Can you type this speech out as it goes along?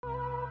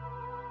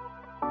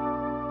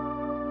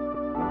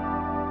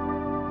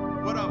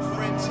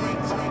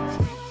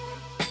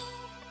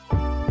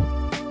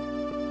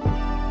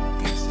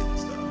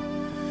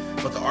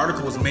But the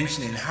article was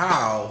mentioning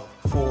how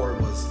Ford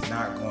was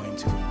not going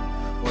to,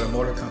 or the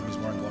motor companies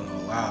weren't going to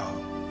allow,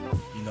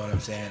 you know what I'm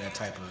saying, that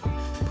type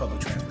of public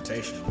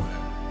transportation or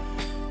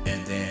whatever.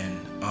 And then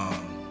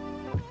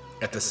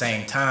at the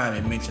same time,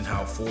 it mentioned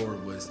how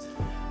Ford was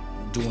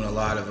doing a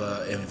lot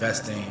of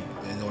investing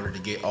in order to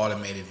get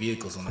automated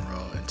vehicles on the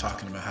road, and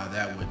talking about how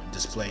that would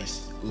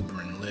displace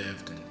Uber and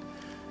Lyft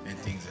and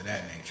things of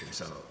that nature.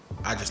 So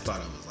I just thought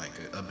it was like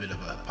a bit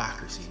of a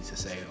hypocrisy to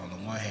say, on the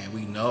one hand,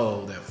 we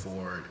know that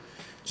Ford,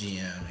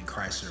 GM, and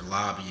Chrysler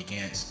lobby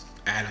against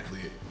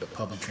adequate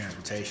public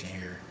transportation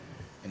here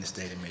in the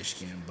state of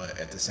Michigan, but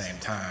at the same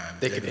time,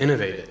 they could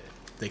innovate it.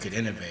 They could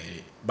innovate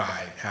it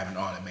by having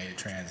automated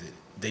transit.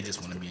 They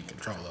just want to be in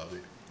control of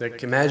it.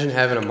 Like, imagine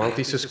having a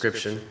monthly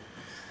subscription,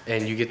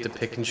 and you get to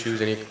pick and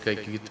choose, and you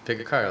get to pick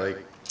a car. Like,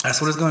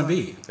 that's what it's going to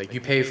be. Like,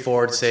 you pay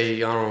Ford, say,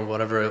 I don't know,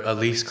 whatever a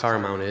lease car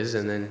amount is,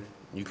 and then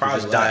you can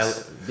probably just dial.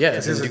 Yeah,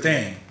 because here's the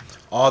thing: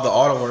 all the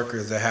auto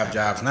workers that have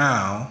jobs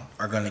now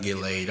are going to get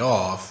laid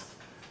off,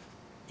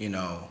 you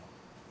know,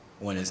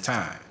 when it's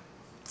time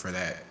for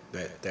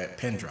that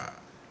pin drop.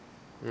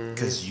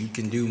 Because you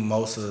can do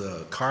most of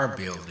the car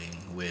building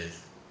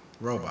with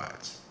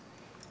robots.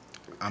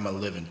 I'm a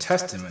living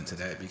testament to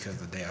that, because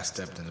the day I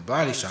stepped in the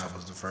body shop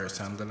was the first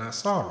time that I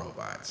saw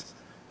robots,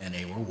 and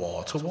they were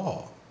wall to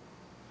wall.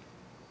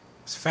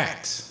 It's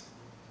facts.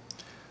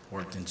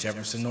 Worked in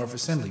Jefferson North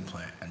Assembly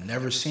Plant. I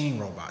never seen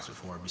robots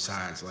before,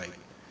 besides like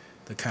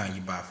the kind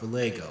you buy for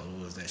Lego.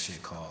 What was that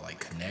shit called? Like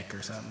Connect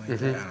or something like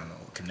that? I don't know.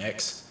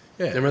 Connects.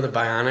 Yeah. Remember the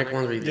bionic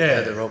ones where you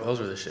had the robots? Those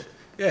were the shit.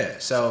 Yeah.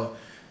 So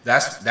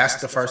that's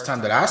the first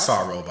time that I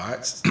saw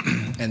robots.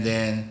 And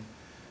then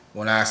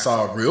when I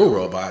saw real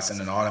robots in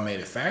an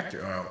automated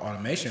factory or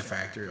automation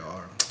factory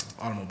or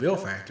automobile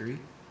factory,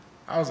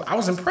 I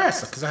was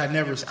impressed, because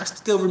I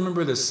still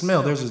remember the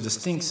smell. There's a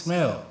distinct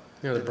smell.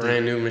 The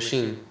brand new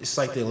machine. It's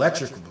like the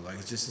electrical, like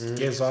it just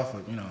gives off,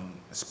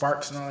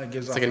 sparks and all that.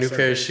 Gives it's off like a new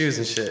pair of shoes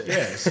and shit. Yeah,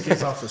 it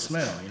gives off a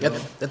smell. You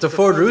know? At the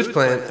Ford Rouge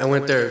plant, I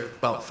went there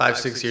about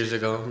 5-6 years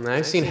ago, and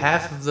I seen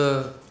half of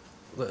the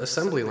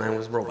assembly line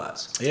was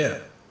robots. Yeah.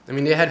 I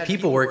mean, they had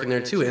people working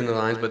there too in the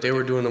lines, but they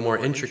were doing the more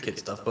intricate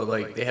stuff. But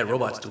like, they had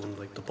robots doing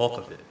like the bulk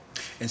of it.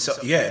 And so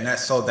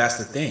that's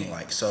the thing.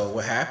 Like, so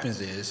what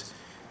happens is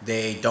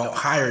they don't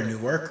hire new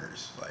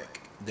workers.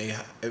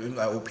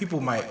 People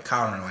might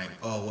counter like,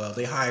 oh well,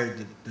 they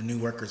hired the new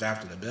workers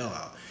after the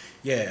bailout.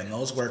 Yeah, and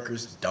those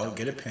workers don't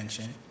get a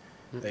pension.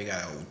 They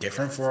got a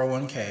different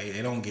 401k.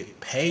 They don't get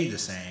paid the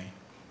same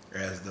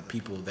as the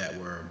people that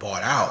were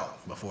bought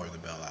out before the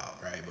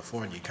bailout, right?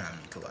 Before the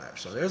economy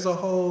collapsed. So there's a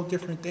whole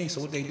different thing. So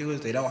what they do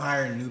is they don't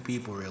hire new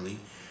people really.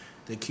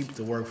 They keep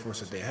the workforce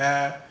that they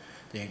have.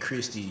 They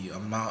increase the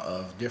amount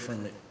of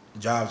different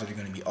jobs that are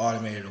going to be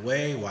automated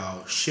away,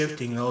 while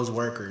shifting those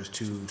workers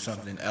to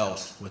something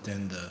else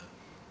within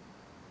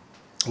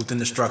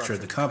the structure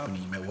of the company,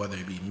 whether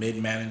it be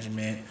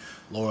mid-management,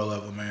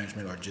 lower-level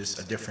management, or just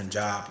a different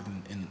job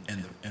in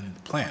the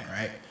plant,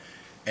 right?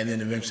 And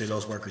then eventually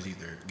those workers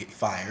either get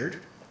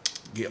fired,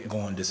 go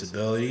on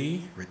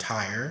disability,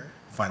 retire,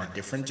 find a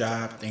different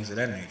job, things of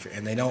that nature.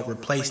 And they don't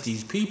replace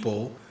these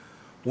people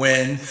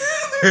when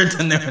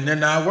they're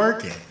not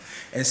working.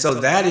 And so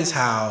that is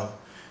how,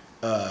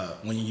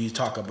 when you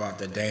talk about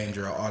the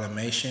danger of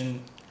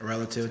automation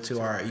relative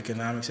to our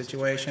economic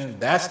situation,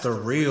 that's the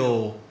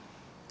real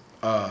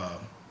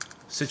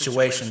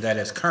situation that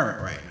is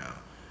current right now.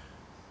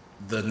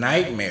 The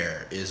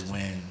nightmare is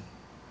when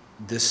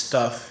this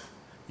stuff,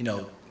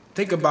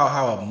 think about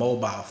how a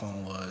mobile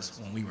phone was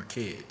when we were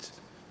kids.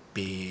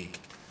 Big,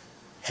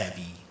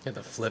 heavy. You had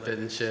to flip it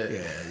and shit.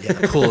 Yeah, you had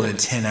to pull the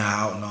antenna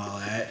out and all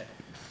that.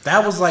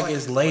 That was like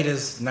as late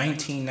as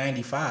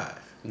 1995.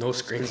 No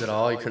screens at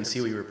all. You couldn't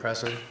see what you were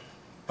pressing.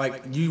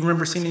 Like, you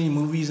remember seeing any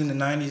movies in the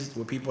 90s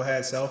where people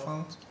had cell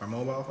phones or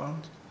mobile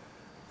phones?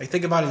 Like,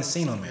 think about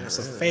Encino Man. It's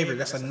a favorite.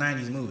 That's a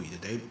 90s movie.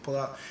 Did they pull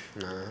out?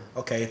 Nah.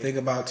 Okay, think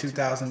about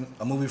 2000,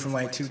 a movie from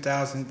like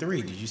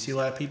 2003. Did you see a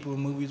lot of people in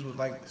movies with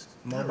like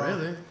mobile? Not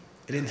really.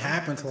 It didn't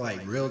happen to like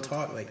real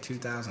talk like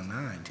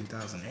 2009,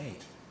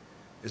 2008.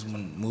 Is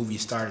when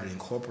movies started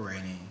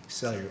incorporating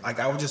cellular. Like,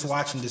 I was just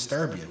watching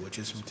Disturbia, which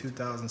is from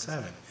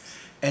 2007.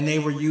 And they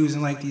were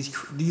using like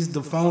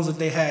the phones that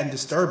they had in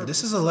Disturbia.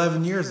 This is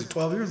 11 years or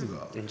 12 years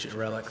ago. Ancient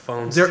relic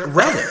phones. They're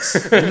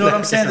relics. You know what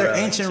I'm saying? They're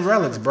ancient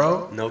relics,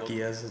 bro.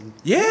 Nokia's.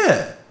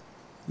 Yeah.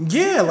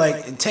 Yeah,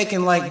 like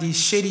taking like these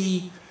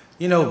shitty,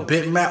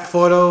 bitmap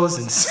photos,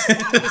 and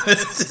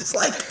it's just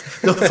like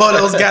the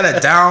photos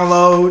gotta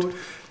download.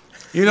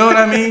 You know what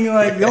I mean?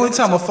 Like, the only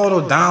time a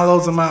photo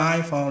downloads on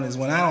my iPhone is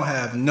when I don't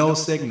have no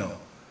signal.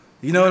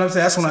 You know what I'm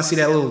saying? That's when I see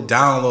that little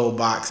download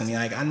box, and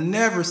I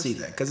never see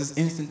that because it's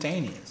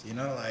instantaneous.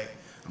 Like,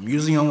 I'm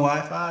usually on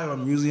Wi-Fi, or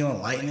I'm usually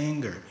on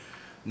Lightning, or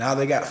now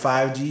they got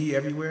 5G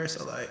everywhere.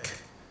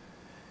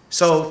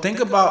 So think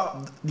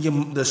about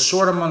the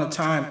short amount of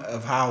time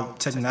of how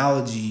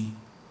technology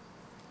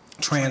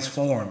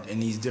transformed in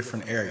these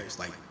different areas.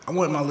 Like, I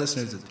want my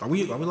listeners to, are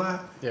we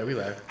live? Yeah, we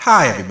live.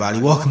 Hi,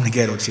 everybody. Welcome to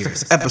Ghetto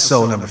Cheers,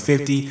 episode number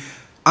 50.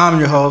 I'm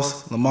your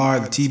host, Lamar,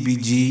 the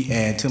TBG,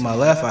 and to my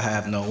left, I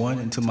have no one,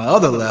 and to my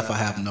other left, I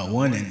have no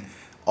one, and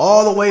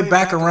all the way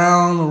back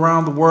around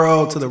the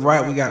world to the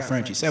right, we got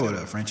Frenchie. Say what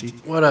up, Frenchie.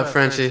 What up,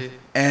 Frenchie?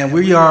 And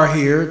we are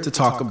here to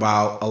talk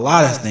about a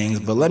lot of things,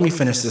 but let me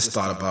finish this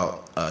thought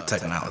about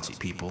technology,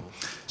 people.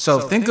 So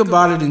think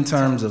about it in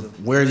terms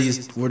of where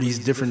these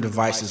different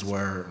devices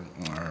were,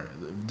 or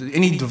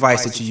any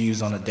device that you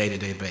use on a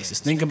day-to-day basis.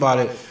 Think about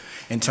it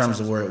in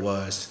terms of where it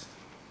was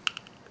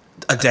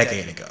a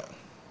decade ago.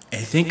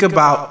 And think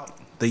about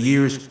the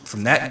years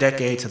from that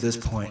decade to this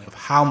point of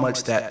how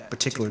much that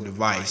particular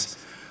device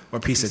or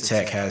piece of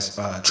tech has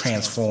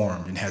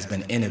transformed and has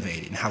been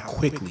innovated, and how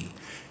quickly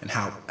and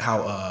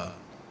how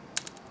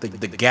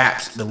the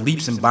gaps, the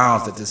leaps and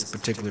bounds that this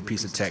particular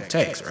piece of tech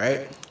takes,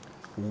 right?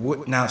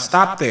 Now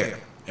stop there.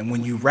 And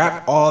when you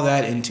wrap all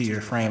that into your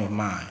frame of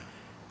mind,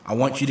 I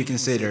want you to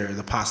consider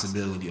the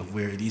possibility of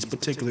where these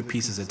particular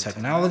pieces of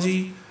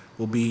technology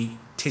will be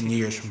 10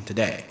 years from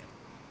today.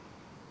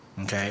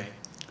 Okay?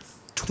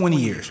 20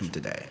 years from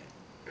today.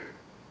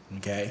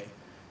 Okay?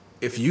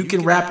 If you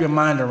can wrap your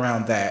mind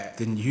around that,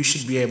 then you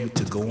should be able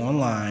to go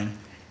online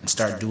and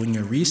start doing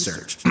your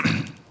research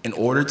in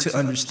order to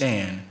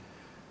understand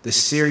the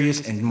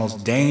serious and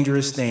most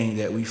dangerous thing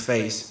that we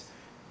face,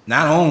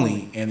 not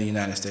only in the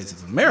United States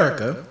of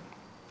America,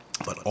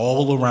 but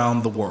all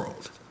around the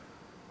world.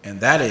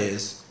 And that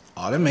is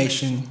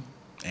automation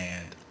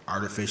and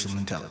artificial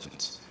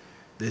intelligence.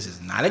 This is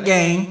not a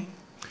game.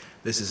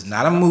 This is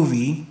not a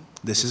movie.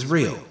 This is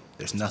real.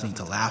 There's nothing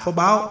to laugh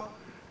about.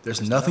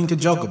 There's nothing to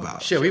joke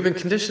about. Shit, we've been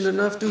conditioned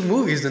enough through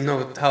movies to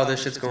know how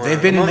this shit's going on.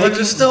 They've been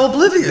Motherfuckers still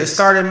oblivious. They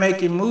started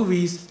making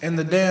movies in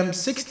the damn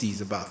 60s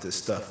about this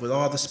stuff with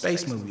all the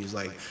space movies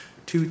like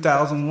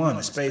 2001,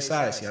 A Space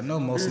Odyssey. I know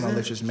most of my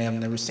listeners may have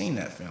never seen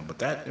that film, but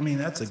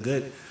that's a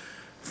good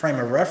frame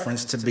of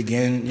reference to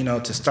begin,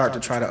 to start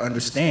to try to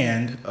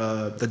understand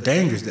the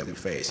dangers that we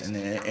face. And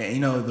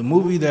the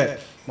movie that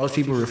most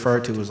people refer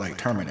to as like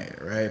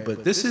Terminator, right?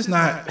 But this is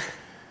not.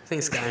 I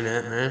think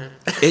Skynet, man.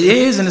 It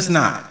is and it's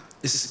not.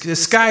 It's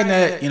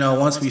Skynet,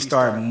 once we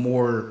start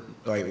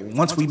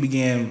once we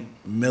begin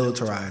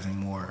militarizing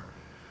more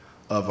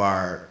of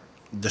our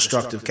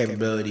destructive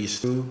capabilities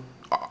through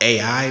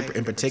AI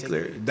in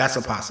particular, that's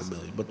a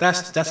possibility. But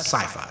that's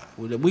sci-fi.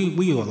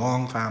 We are a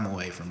long time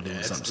away from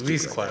doing something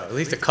At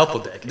least a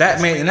couple decades.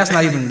 That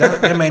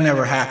may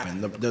never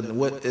happen.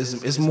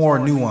 It's more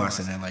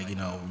nuanced than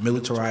that,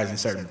 militarizing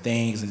certain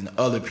things and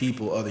other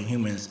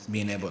humans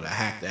being able to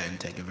hack that and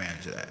take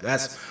advantage of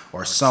that.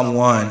 Or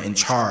someone in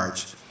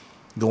charge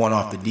going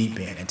off the deep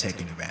end and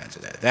taking advantage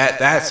of that.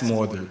 That's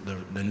more the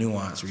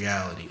nuanced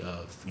reality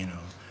of,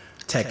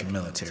 tech and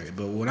military.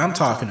 But what I'm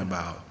talking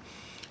about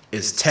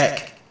is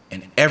tech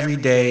in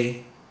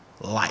everyday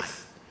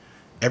life.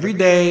 Every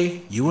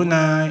day, you and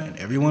I and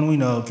everyone we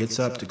know gets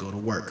up to go to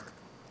work.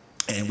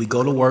 And we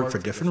go to work for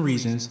different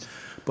reasons,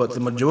 but the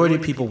majority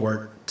of people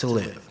work to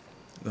live.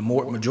 The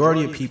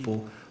majority of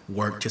people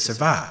work to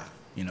survive.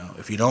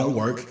 If you don't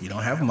work, you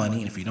don't have money,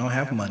 and if you don't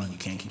have money, you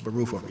can't keep a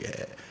roof over your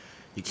head.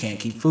 You can't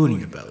keep food in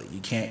your belly.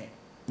 You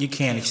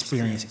can't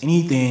experience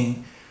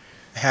anything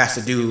that has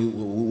to do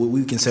with what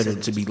we consider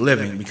to be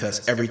living,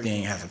 because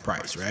everything has a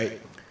price, right?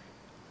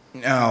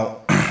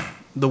 Now,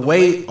 the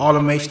way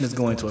automation is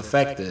going to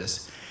affect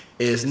this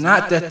is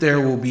not that there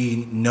will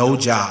be no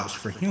jobs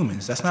for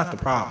humans. That's not the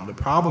problem. The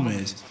problem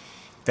is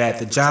that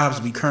the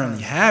jobs we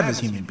currently have as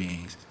human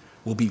beings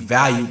will be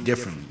valued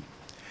differently.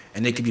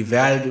 And they could be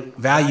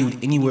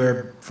valued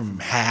anywhere from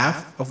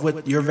half of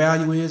what your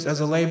value is as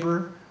a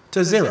laborer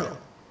to zero,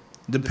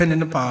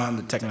 depending upon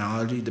the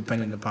technology,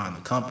 depending upon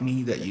the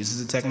company that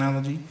uses the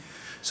technology.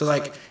 So,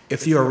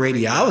 if you're a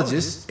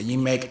radiologist and you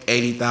make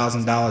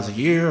 $80,000 a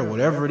year or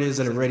whatever it is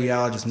that a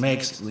radiologist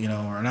makes, or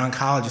an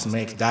oncologist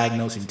makes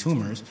diagnosing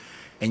tumors,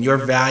 and your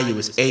value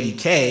is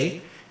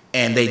 $80K,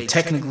 and they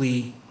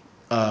technically,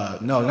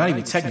 not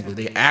even technically,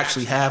 they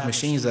actually have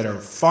machines that are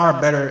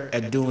far better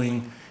at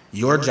doing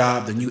your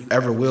job than you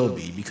ever will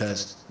be,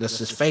 because let's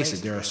just face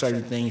it, there are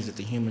certain things that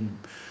the human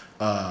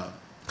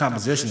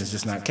composition is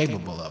just not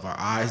capable of. Our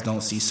eyes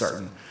don't see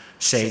certain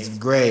shades of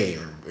gray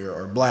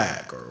or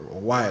black or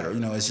white, or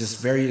it's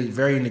just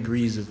varying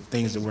degrees of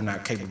things that we're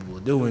not capable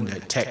of doing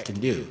that tech can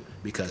do,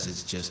 because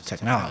it's just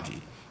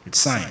technology, it's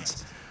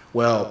science.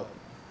 Well,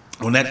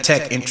 when that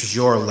tech enters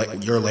your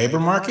labor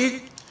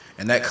market,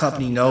 and that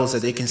company knows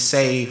that they can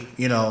save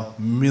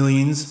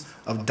millions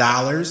of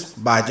dollars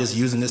by just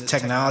using this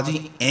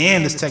technology,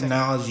 and this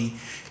technology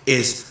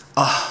is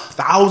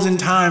 1,000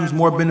 times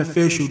more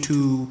beneficial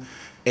to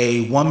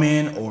a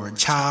woman or a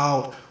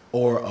child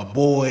or a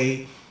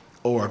boy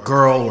or a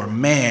girl or a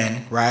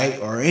man, right,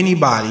 or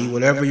anybody,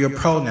 whatever your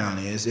pronoun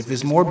is, if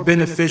it's more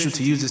beneficial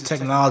to use this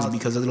technology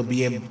because it'll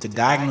be able to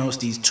diagnose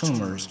these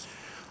tumors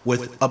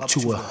with up to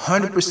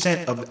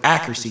 100%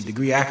 of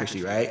degree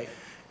accuracy, right,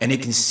 and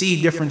it can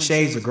see different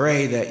shades of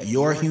gray that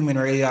your human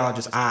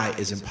radiologist's eye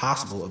is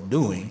impossible of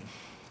doing,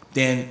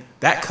 then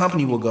that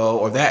company will go,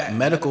 or that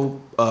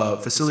medical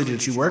facility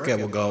that you work at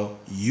will go,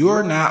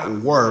 you're not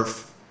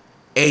worth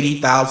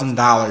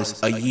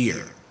 $80,000 a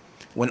year.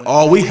 When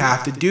all we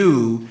have to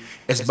do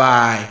is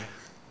buy,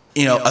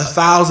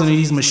 1,000 of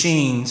these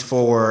machines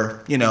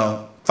for,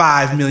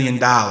 $5 million,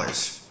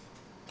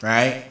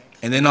 right?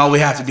 And then all we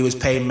have to do is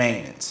pay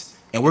maintenance.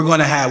 And we're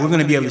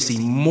gonna be able to see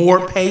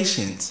more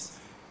patients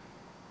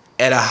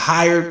at a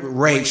higher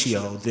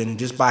ratio than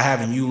just by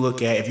having you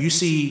look at. If you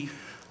see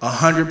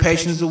 100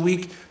 patients a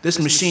week, this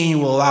machine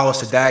will allow us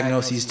to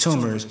diagnose these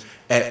tumors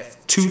at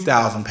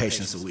 2,000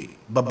 patients a week.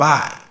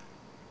 Bye-bye.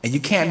 And you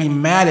can't be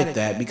mad at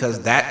that,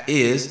 because that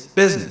is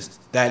business.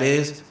 That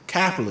is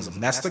capitalism.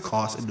 That's the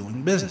cost of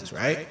doing business,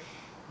 right?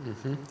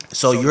 Mm-hmm.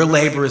 So your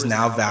labor is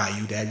now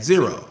valued at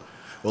zero.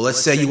 Well, let's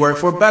say you work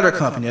for a better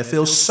company that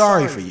feels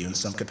sorry for you in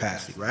some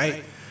capacity,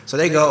 right? So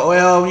they go,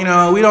 well,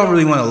 we don't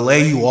really want to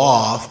lay you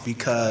off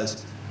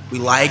because we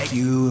like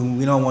you and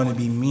we don't want to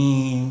be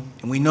mean,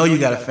 and we know you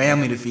got a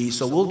family to feed,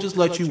 so we'll just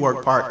let you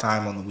work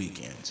part-time on the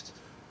weekends.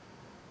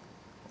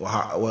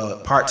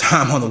 Well,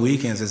 part-time on the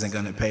weekends isn't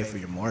going to pay for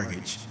your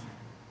mortgage.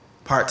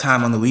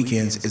 Part-time on the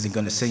weekends isn't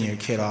going to send your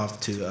kid off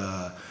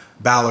to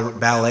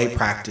ballet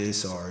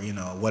practice, or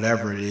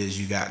whatever it is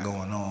you got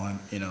going on.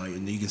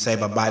 You can say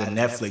bye-bye to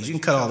Netflix. You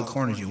can cut all the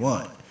corners you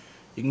want.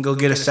 You can go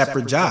get a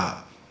separate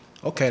job.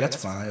 Okay, that's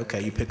fine.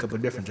 Okay, you pick up a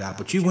different job,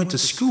 but you went to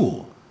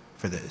school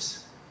for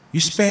this. You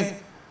spent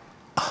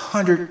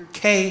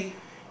 $100K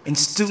in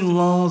student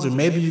loans, or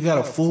maybe you got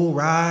a full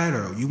ride,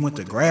 or you went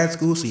to grad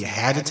school so you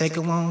had to take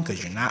a loan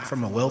because you're not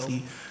from a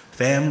wealthy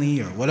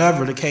family, or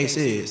whatever the case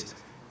is.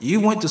 You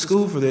went to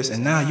school for this,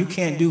 and now you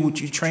can't do what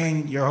you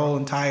trained your whole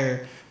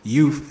entire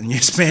youth and you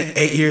spent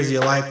 8 years of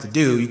your life to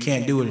do. You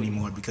can't do it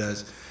anymore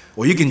because,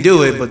 well, you can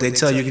do it, but they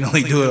tell you can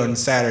only do it on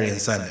Saturday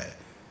and Sunday.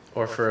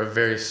 Or for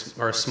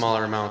a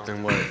smaller amount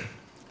than what.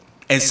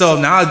 And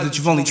so now that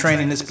you've only trained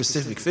in this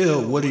specific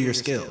field, what are your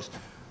skills?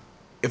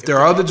 If there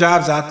are other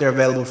jobs out there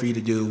available for you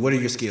to do, what are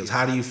your skills?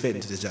 How do you fit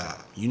into the job?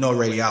 You know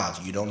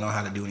radiology. You don't know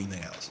how to do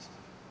anything else.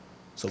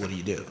 So what do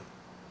you do?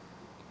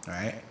 All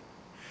right?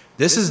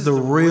 This is the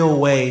real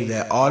way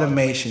that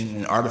automation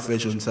and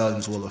artificial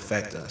intelligence will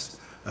affect us.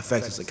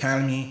 Affect this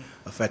economy,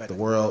 affect the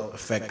world,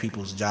 affect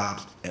people's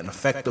jobs, and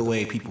affect the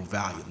way people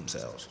value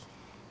themselves.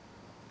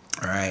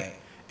 All right?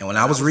 And when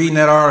I was reading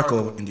that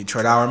article in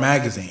Detroit Hour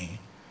magazine,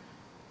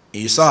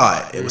 you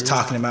saw it. It was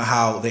talking about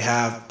how they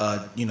have,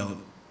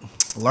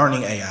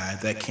 learning AI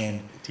that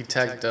can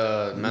detect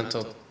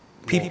mental.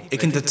 It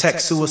can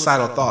detect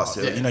suicidal thoughts.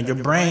 Yeah. Your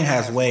brain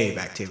has wave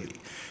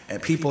activity,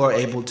 and people are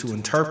able to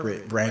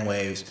interpret brain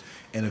waves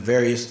in a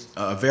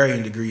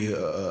varying degree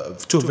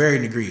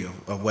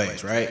of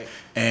ways, right?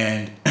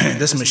 And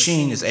this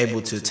machine is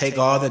able to take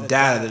all the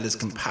data that is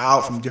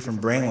compiled from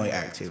different brainwave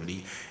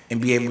activity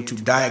and be able to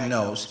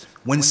diagnose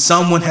when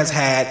someone has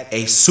had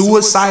a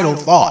suicidal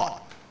thought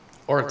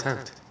or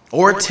attempt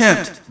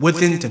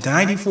within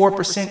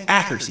 94%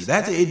 accuracy.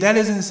 That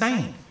is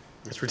insane.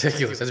 It's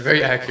ridiculous. That's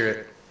very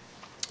accurate.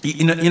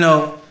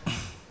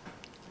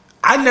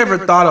 I never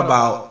thought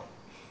about,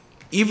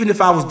 even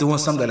if I was doing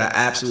something that I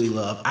absolutely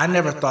love, I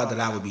never thought that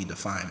I would be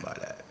defined by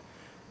that.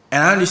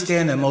 And I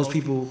understand that most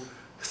people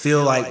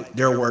feel like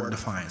their work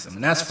defines them,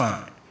 and that's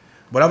fine.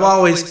 But I've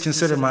always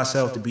considered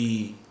myself to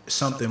be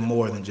something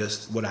more than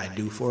just what I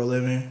do for a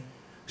living,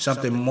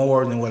 something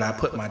more than what I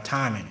put my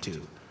time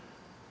into.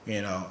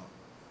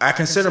 I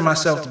consider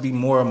myself to be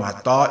more of my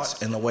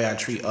thoughts and the way I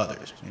treat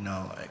others,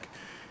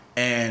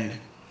 and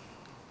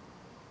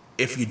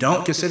if you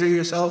don't consider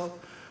yourself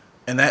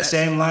in that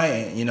same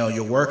light, and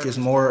your work is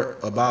more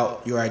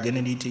about your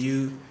identity to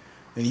you,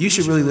 then you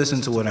should really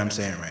listen to what I'm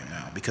saying right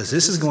now, because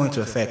this is going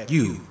to affect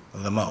you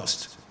the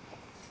most.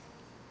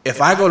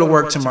 If I go to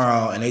work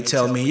tomorrow and they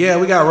tell me, yeah,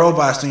 we got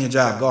robots doing your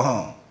job, go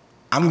home,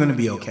 I'm going to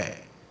be okay,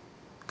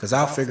 because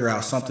I'll figure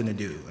out something to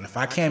do. And if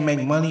I can't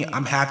make money,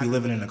 I'm happy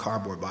living in a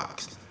cardboard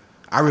box.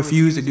 I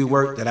refuse to do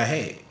work that I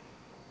hate.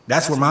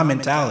 That's where my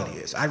mentality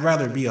is. I'd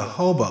rather be a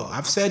hobo.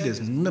 I've said this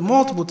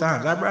multiple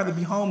times. I'd rather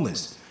be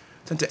homeless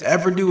than to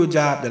ever do a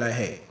job that I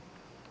hate.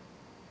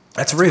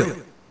 That's real.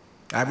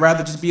 I'd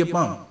rather just be a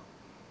bum.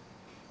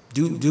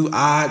 Do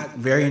odd,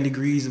 varying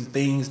degrees of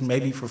things,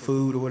 maybe for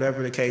food or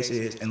whatever the case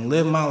is, and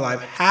live my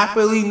life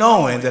happily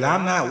knowing that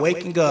I'm not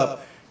waking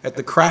up at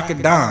the crack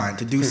of dawn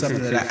to do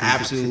something that I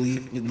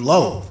absolutely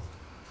loathe,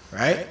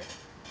 right?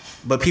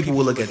 But people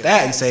will look at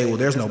that and say, well,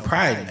 there's no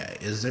pride in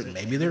that. Is there?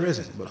 Maybe there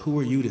isn't, but who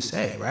are you to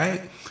say,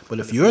 right? But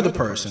if you're the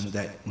person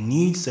that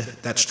needs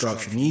that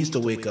structure, needs to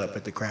wake up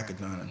at the crack of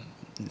dawn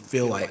and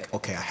feel like,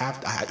 okay,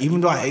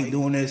 even though I hate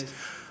doing this,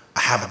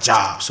 I have a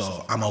job,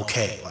 so I'm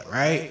okay,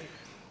 right?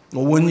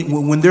 Well,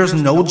 when there's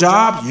no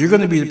job, you're going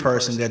to be the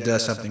person that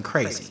does something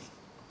crazy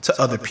to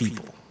other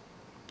people.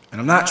 And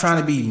I'm not trying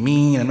to be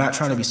mean, I'm not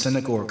trying to be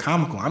cynical or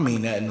comical. I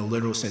mean that in the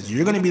literal sense.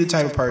 You're going to be the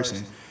type of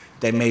person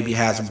that maybe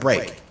has a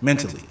break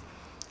mentally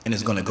and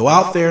is going to go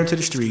out there into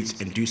the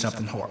streets and do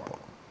something horrible.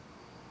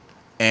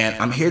 And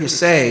I'm here to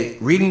say,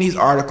 reading these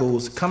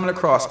articles, coming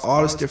across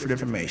all this different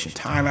information,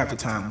 time after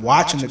time,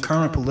 watching the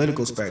current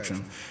political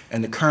spectrum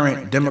and the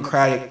current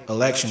Democratic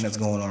election that's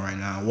going on right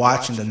now,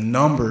 watching the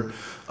number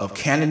of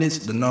candidates,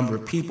 the number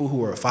of people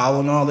who are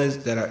following all this,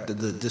 that are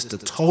just the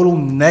total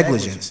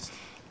negligence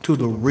to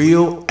the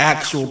real,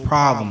 actual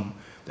problem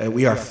that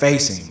we are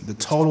facing, the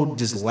total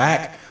just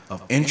lack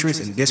of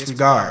interest and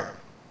disregard,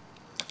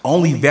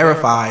 only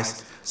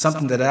verifies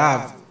something that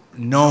I've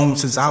known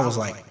since I was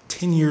like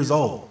 10 years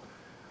old,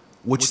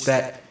 which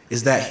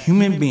is that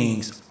human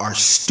beings are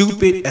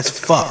stupid as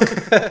fuck,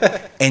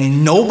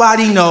 and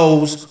nobody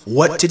knows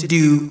what to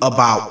do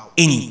about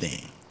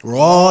anything. We're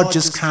all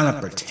just kind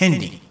of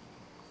pretending.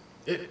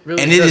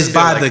 Really, And it is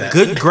by the that.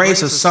 good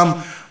grace of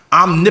some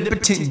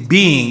omnipotent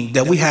being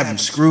that we haven't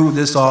screwed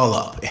this all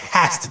up. It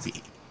has to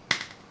be.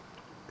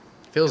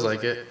 Feels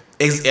like it.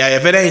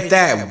 If it ain't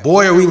that,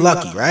 boy, are we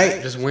lucky,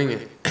 right? Just wing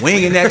it.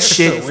 Winging that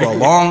shit for a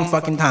long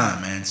fucking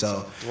time, man.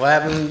 So, What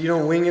happens when you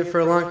don't wing it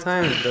for a long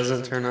time? It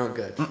doesn't turn out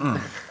good.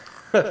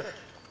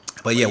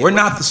 but yeah, we're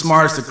not the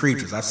smartest of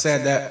creatures. I've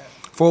said that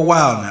for a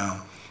while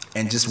now.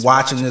 And just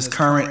watching this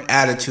current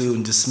attitude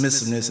and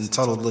dismissiveness and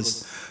total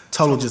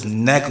just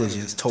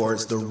negligence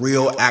towards the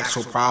real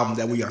actual problem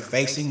that we are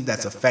facing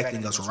that's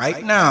affecting us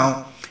right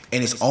now,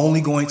 and it's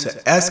only going to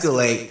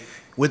escalate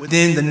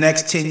within the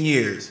next 10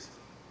 years.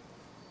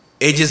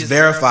 It just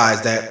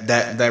verifies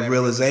that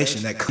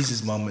realization, that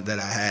crisis moment that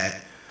I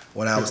had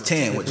when I was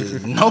 10, which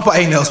is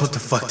nobody knows what the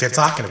fuck they're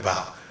talking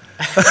about.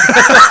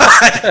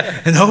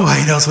 And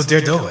nobody knows what they're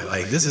doing.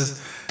 Like, this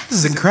is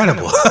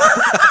incredible.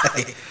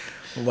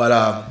 But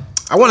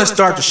I want to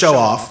start the show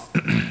off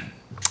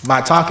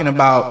by talking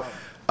about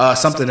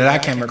something that I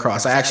came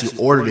across. I actually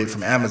ordered it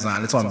from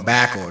Amazon. It's on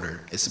back order.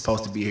 It's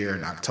supposed to be here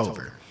in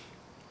October.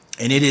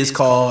 And it is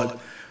called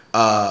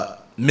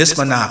Miss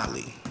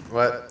Monopoly.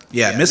 What?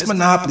 Yeah, Miss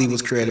Monopoly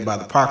was created by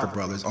the Parker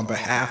brothers on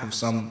behalf of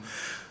some,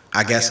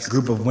 I guess,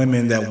 group of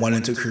women that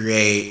wanted to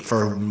create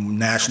for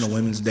National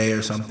Women's Day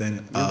or something.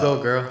 You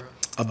go, girl.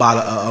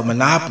 About a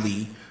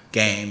Monopoly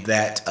game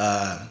that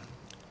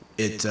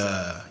you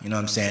know what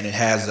I'm saying? It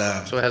has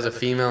So it has a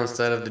female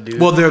instead of the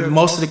dude? well,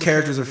 most of the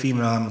characters are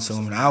female, I'm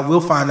assuming.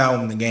 We'll find out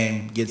when the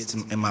game gets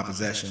in my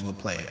possession. We'll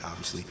play it,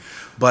 obviously.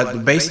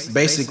 But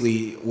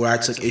basically, where I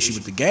took issue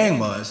with the game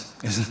was,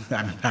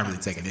 I'm not really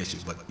taking issue,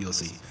 but you'll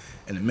see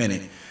in a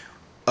minute,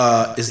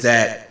 is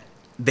that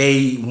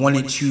they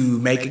wanted to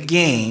make a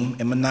game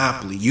in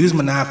Monopoly, use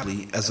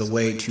Monopoly as a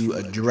way to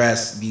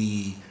address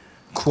the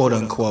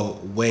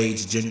quote-unquote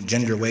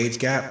gender wage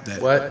gap.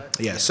 What?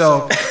 Yeah,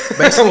 so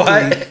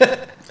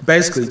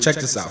basically, check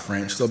this out,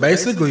 French. So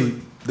basically,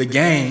 the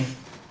game,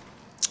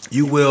 if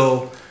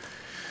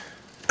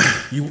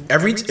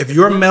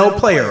you're a male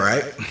player,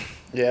 right?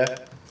 Yeah.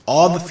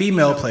 All the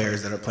female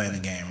players that are playing the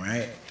game,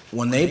 right?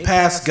 When they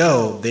pass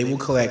go, they will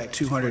collect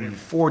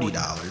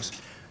 $240.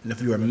 And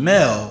if you're a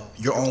male,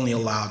 you're only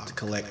allowed to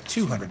collect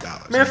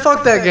 $200. Man,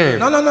 fuck that game.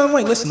 No,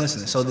 wait, listen.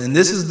 So then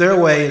this is their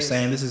way of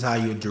saying this is how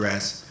you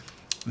address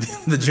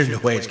the gender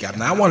wage gap.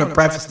 Now I want to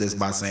preface this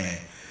by saying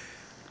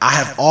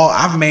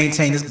I've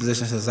maintained this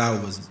position since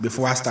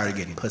before I started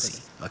getting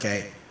pussy,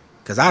 okay?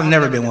 Because I've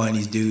never been one of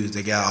these dudes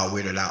that get all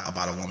weirded out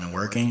about a woman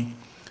working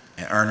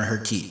and earning her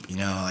keep. You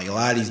know, like a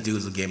lot of these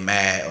dudes will get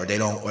mad, or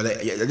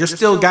there's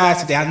still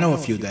guys today. I know a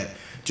few that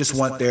just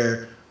want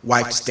their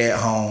wife to stay at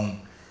home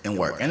and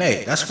work. And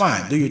hey, that's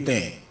fine. Do your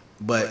thing.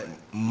 But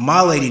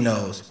my lady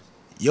knows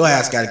your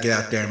ass got to get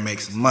out there and make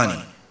some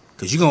money,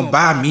 because you're going to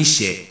buy me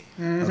shit,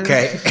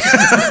 okay?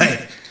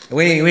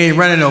 we ain't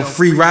running no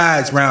free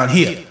rides around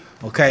here,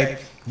 okay?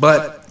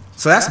 But,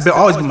 so that's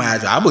always been my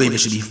idea. I believe it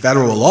should be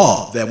federal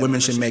law that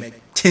women should make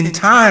 10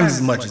 times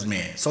as much as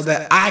men, so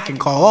that I can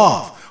call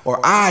off, or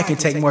I can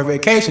take more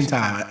vacation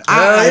time.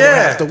 I don't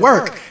have to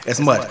work as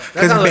much,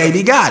 because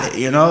baby got it,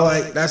 you know?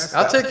 Like,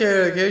 I'll take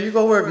care of it, kid. You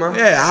go work, mom.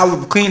 Yeah, I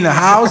would clean the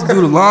house, do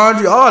the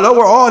laundry.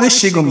 All this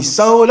shit gonna be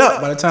sold up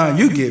by the time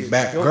you get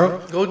back, girl.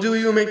 Go do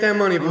you and make that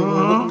money,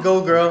 boo.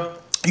 Go, girl.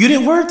 You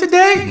didn't work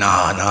today? No,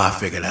 I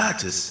figured I'd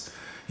just,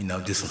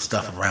 do some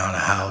stuff around the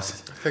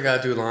house. I figured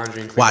I'd do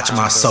laundry. And watch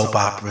my soap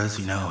operas,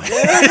 Yeah.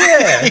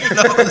 You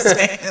know what I'm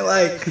saying?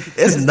 Like,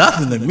 it's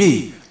nothing to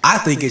me. I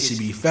think it should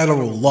be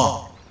federal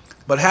law.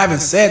 But having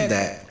said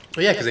that,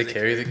 Well, yeah, because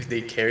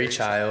they carry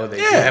child. They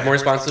Yeah. have more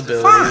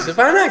responsibilities. Fine. So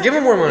why not give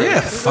them more money?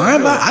 yeah,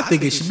 fine, but I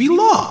think it should be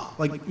law.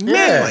 Like,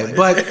 Yeah.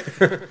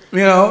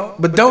 man,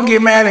 but don't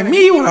get mad at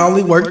me when I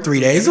only work 3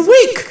 days a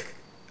week.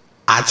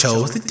 I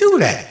chose to do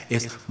that.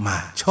 It's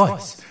my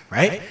choice,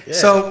 right? Yeah.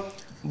 So,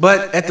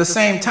 but at the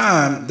same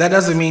time, that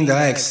doesn't mean that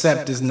I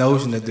accept this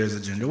notion that there's a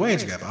gender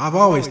wage gap. I've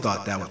always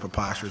thought that was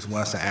preposterous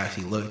once I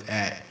actually looked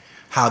at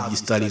how these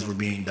studies were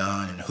being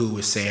done and who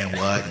was saying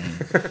what,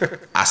 and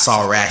I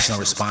saw rational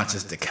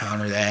responses to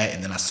counter that,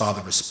 and then I saw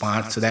the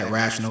response to that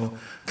rational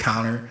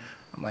counter.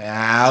 I'm like,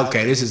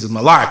 okay, this is a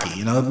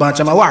malarkey, a bunch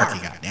of malarkey,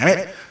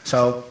 goddammit.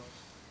 So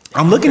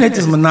I'm looking at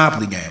this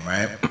Monopoly game,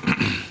 right?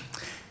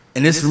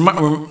 And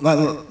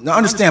now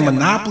understand,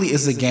 Monopoly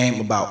is a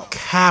game about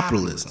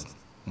capitalism,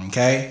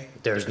 okay?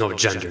 There's no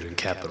gender in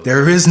capitalism.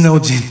 There is no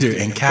gender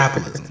in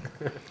capitalism.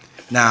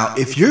 Now,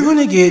 if you're going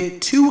to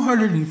get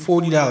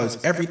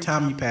 $240 every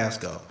time you pass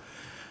go,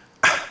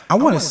 I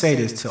want to say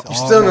this to all.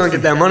 You're still going to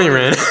get that money,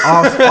 Rand.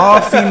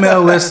 all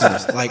female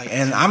listeners.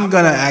 And I'm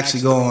going to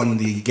actually go on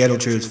the Ghetto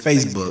Cheers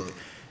Facebook,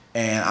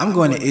 and I'm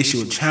going to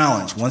issue a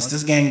challenge once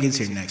this game gets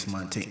here next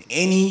month to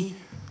any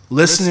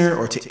listener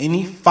or to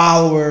any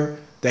follower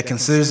that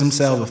considers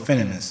themselves a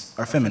feminist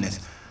or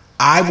feminist.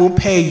 I will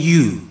pay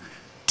you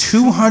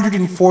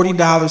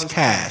 $240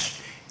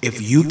 cash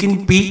if you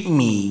can beat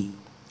me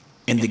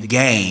in the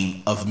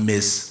game of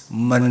Miss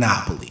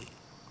Monopoly.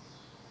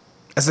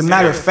 As a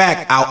matter of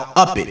fact, I'll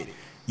up it.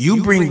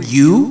 You bring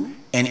you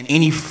and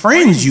any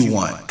friends you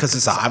want, because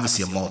it's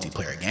obviously a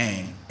multiplayer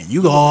game, and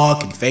you all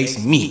can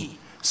face me.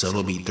 So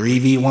it'll be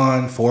 3v1,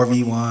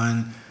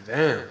 4v1,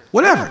 Damn.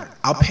 whatever.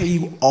 I'll pay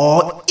you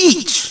all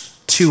each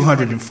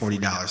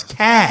 $240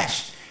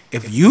 cash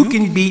if you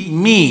can beat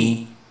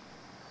me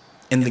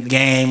in the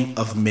game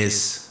of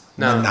Miss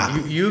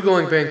Monopoly. No, you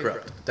going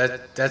bankrupt.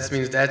 That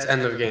means that's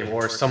end of the game,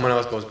 or someone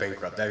else goes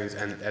bankrupt. That means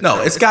end.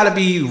 No, it's got to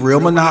be real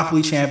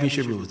Monopoly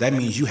championship rules. That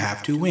means you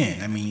have to win.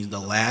 That means the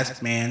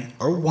last man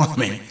or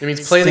woman. It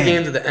means play the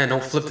game to the end.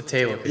 Don't flip the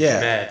table because Yeah.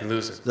 you're mad and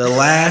losing. The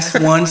last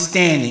one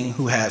standing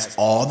who has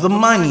all the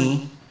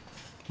money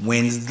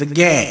wins the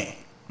game.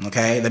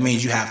 Okay? That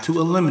means you have to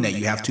eliminate.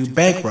 You have to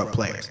bankrupt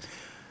players.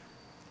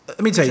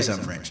 Let me tell you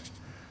something, French.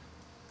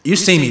 You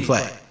see me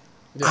play.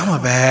 I'm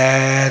a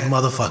bad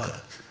motherfucker.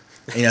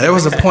 You know, there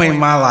was a point in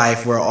my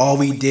life where all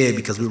we did,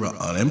 because we were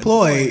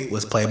unemployed,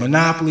 was play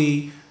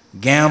Monopoly,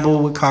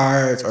 gamble with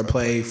cards, or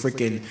play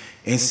freaking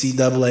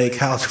NCAA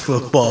college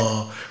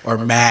football, or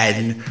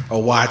Madden,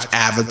 or watch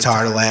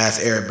Avatar: The Last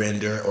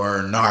Airbender, or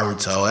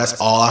Naruto. That's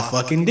all I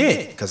fucking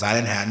did, because I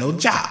didn't have no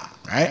job,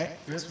 right?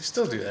 Yes, we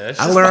still do that.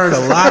 I learned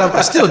a lot of,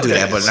 I still do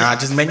that, but now I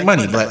just make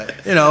money.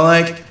 But, you know,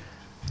 like,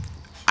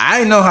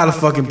 I know how to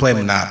fucking play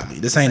Monopoly.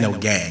 This ain't no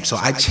game. So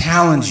I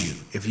challenge you.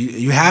 If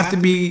you have to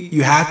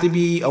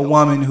be a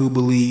woman who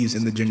believes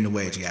in the gender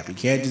wage gap. You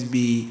can't just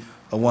be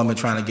a woman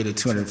trying to get a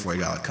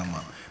 $240 come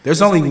up.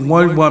 There's only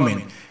one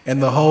woman in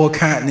the whole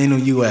continental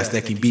U.S.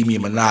 that can beat me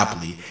in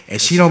Monopoly,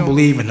 and she don't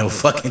believe in no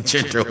fucking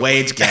gender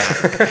wage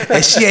gap,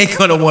 and she ain't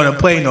gonna want to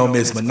play no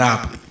Miss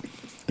Monopoly.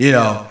 You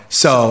know,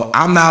 so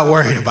I'm not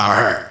worried about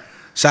her.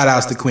 Shout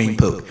outs to Queen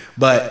Pooh.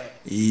 But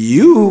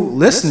you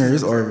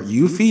listeners or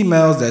you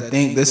females that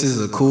think this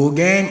is a cool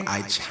game,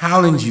 I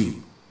challenge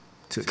you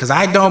to, because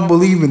I don't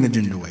believe in the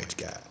gender wage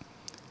gap.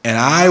 And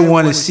I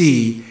want to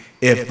see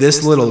if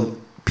this little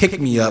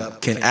pick me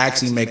up can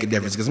actually make a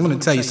difference. Because I'm going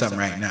to tell you something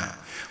right now.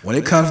 When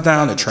it comes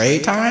down to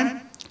trade time,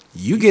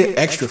 you get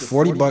extra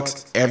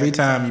 $40 every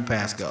time you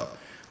pass go.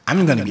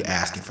 I'm going to be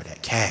asking for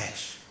that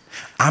cash.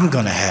 I'm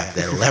going to have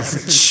that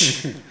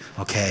leverage.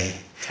 Okay?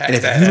 And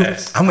if you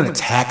don't, I'm going to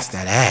tax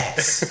that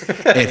ass.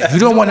 And if you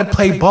don't want to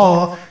play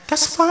ball,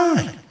 that's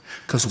fine.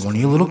 Because one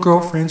of your little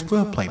girlfriends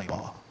will play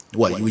ball.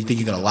 What, you think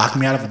you're going to lock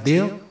me out of a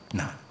deal?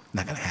 No,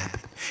 not going to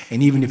happen.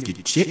 And even if you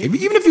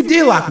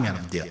did lock me out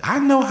of a deal, I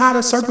know how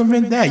to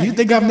circumvent that. You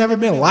think I've never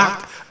been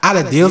locked out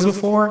of deals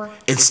before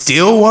and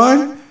still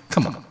won?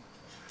 Come on.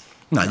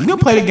 No, you're going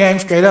to play the game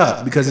straight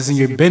up because it's in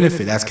your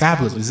benefit. That's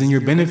capitalism. It's in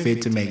your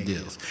benefit to make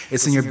deals.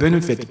 It's in your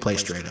benefit to play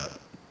straight up.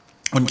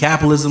 When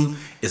capitalism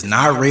is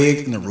not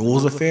rigged and the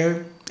rules are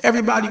fair,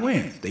 everybody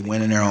wins. They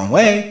win in their own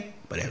way,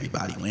 but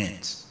everybody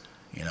wins.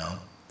 You know,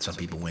 some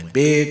people win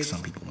big,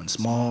 some people win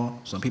small,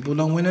 some people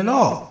don't win at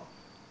all.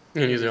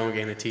 You're going to use your own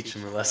game to teach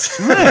them a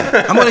lesson.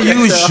 Right. I'm going to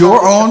use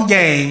your own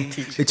game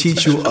to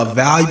teach you a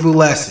valuable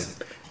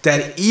lesson.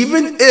 That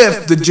even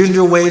if the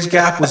gender wage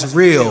gap was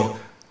real,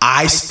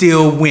 I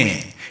still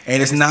win.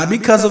 And it's not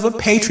because of a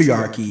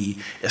patriarchy.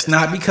 It's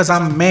not because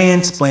I'm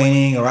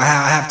mansplaining or I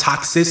have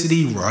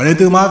toxicity running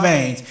through my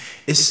veins.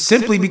 It's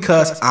simply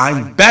because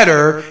I'm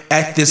better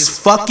at this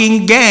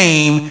fucking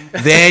game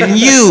than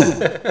you.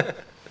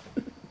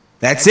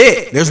 That's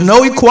it. There's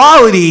no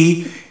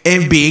equality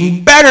in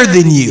being better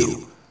than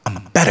you.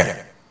 I'm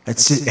better.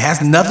 It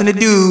has nothing to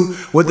do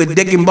with the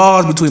dick and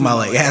balls between my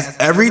legs. It has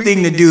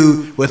everything to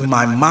do with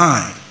my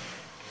mind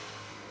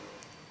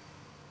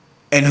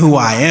and who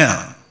I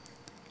am.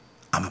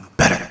 I'm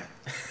better.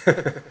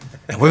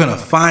 And we're going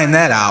to find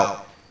that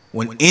out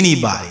when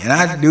anybody, and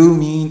I do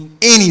mean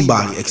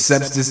anybody,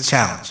 accepts this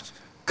challenge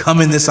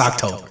coming this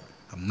October.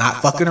 I'm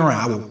not fucking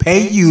around. I will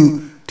pay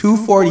you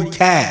 $240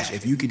 cash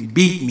if you can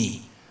beat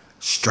me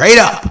straight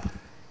up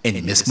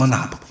in Miss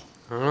Monopoly.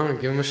 I don't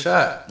know, give him a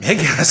shot. Hey,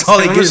 that's all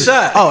they Give him get. a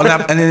shot.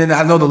 Oh, and then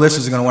I know the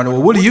listeners are going to wonder,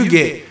 well, what do you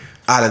get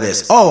out of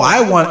this? Oh,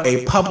 I want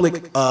a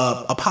public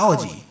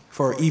apology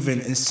for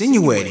even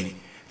insinuating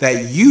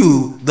that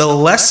you, the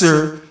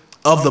lesser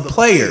of the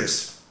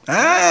players,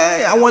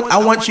 I want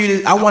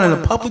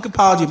a public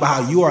apology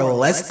about how you are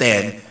less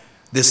than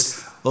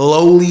this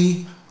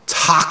lowly,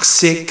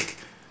 toxic,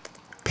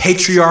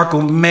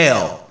 patriarchal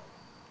male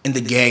in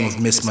the game of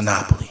Miss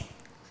Monopoly.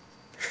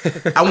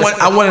 I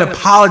want an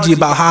apology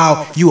about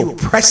how you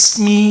oppressed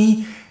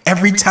me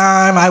Every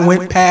time I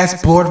went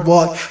past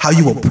Boardwalk, how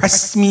you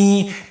oppressed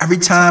me. Every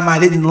time I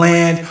didn't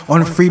land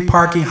on free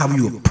parking, how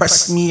you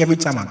oppressed me. Every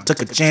time I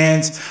took a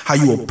chance, how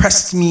you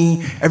oppressed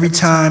me. Every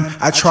time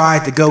I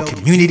tried to go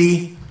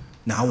community.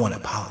 Now I want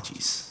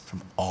apologies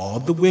from all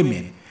the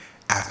women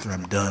after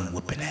I'm done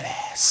whooping that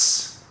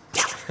ass.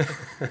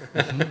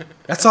 Yeah.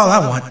 That's all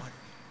I want.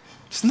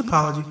 Just an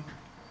apology.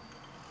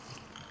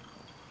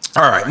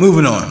 All right,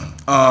 moving on.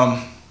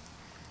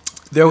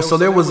 There was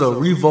a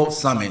Revolt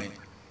Summit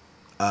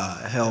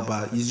held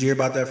by. Did you hear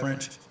about that,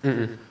 French?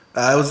 It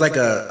was like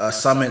a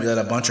summit that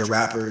a bunch of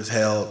rappers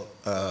held.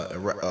 I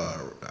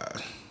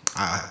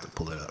have to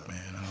pull it up,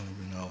 man. I don't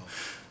even know.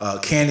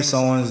 Candace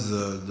Owens,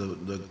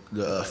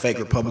 the fake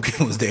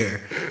Republican, was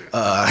there.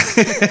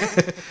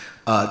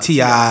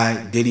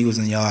 T.I., Diddy was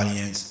in the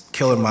audience.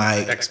 Killer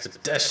Mike.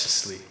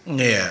 Expeditiously.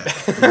 Yeah.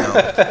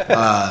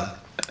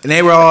 And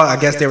they were all, I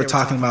guess they were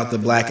talking about the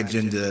black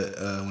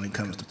agenda when it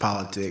comes to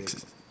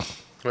politics.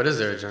 What is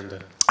their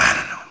agenda? I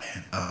don't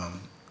know,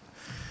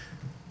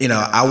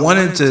 man. I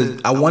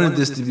wanted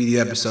this to be the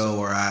episode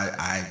where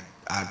I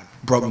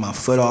broke my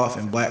foot off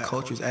in black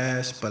culture's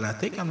ass, but I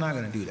think I'm not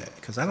gonna do that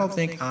because I don't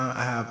think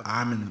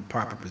I'm in the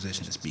proper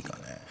position to speak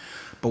on that.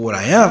 But what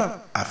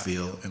I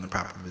feel in the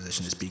proper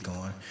position to speak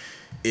on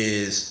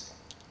is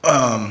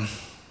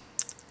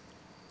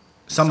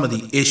some of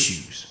the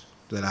issues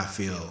that I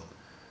feel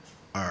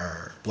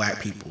are black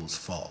people's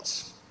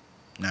faults.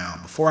 Now,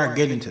 before I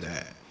get into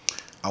that,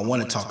 I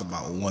want to talk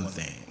about one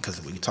thing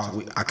because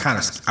I've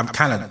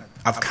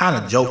kind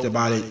of joked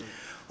about it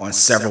on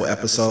several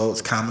episodes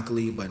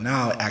comically, but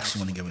now I actually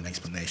want to give an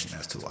explanation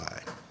as to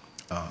why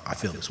I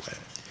feel this way.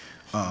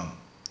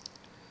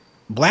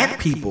 Black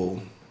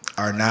people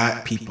are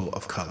not people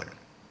of color,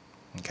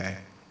 okay?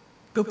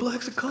 But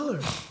blacks of color.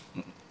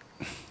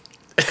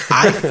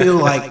 I feel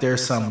like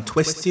there's some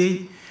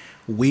twisted,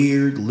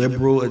 weird,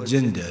 liberal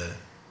agenda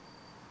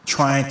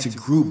trying to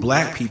group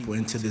black people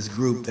into this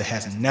group that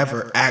has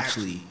never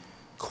actually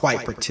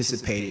quite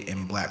participated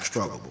in black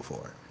struggle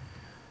before.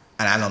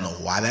 And I don't know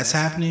why that's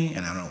happening,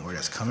 and I don't know where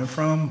that's coming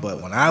from,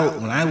 but when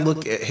I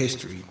look at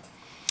history,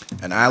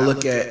 and I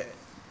look at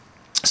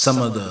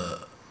some of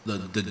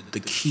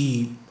the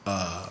key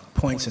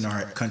points in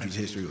our country's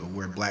history of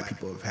where black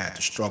people have had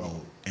to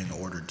struggle in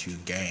order to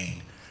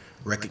gain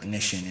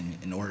recognition and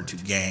in order to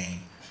gain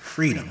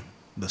freedom,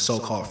 the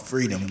so-called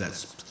freedom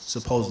that's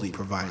supposedly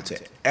provided to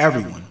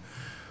everyone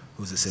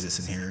who's a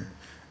citizen here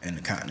in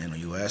the continental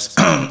U.S.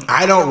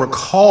 I don't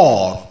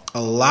recall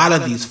a lot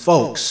of these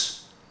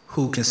folks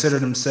who consider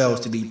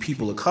themselves to be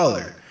people of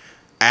color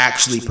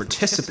actually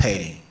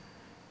participating.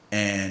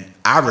 And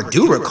I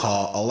do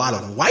recall a lot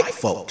of white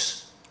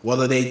folks,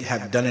 whether they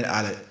have done it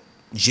out of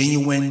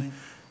genuine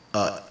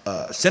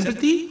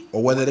sympathy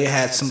or whether they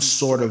had some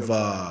sort of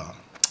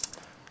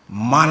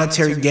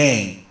monetary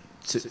gain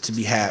to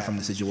be had from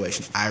the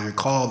situation. I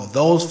recall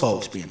those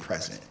folks being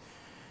present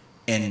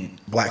in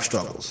black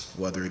struggles,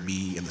 whether it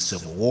be in the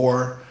Civil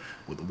War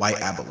with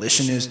white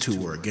abolitionists who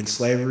were against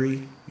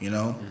slavery,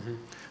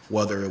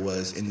 whether it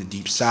was in the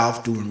Deep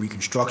South during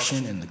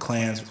Reconstruction and the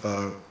Klan's,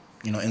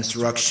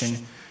 insurrection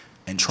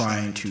and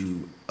trying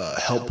to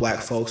help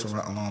black folks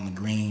along the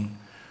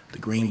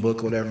Green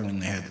Book or whatever when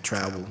they had to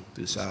travel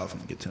to the South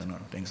and get to the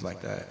North, things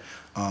like that.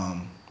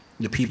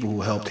 The people who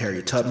helped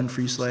Harriet Tubman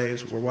free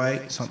slaves were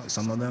white,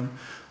 some of them.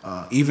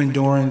 Even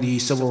during the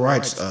civil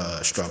rights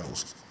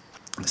struggles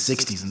in the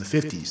 60s and the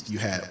 50s, you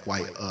had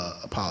white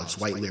apologists,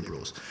 white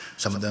liberals.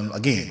 Some of them,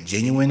 again,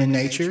 genuine in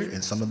nature,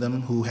 and some of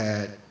them who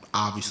had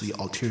obviously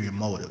ulterior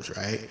motives,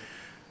 right?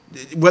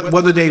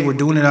 Whether they were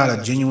doing it out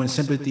of genuine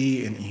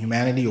sympathy and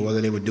humanity or whether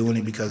they were doing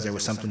it because there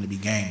was something to be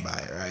gained by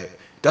it, right?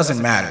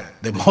 Doesn't matter.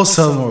 Most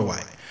of them were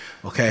white,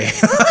 okay?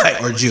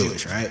 Or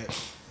Jewish, right?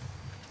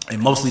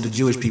 And mostly the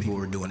Jewish people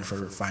were doing it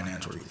for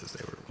financial reasons.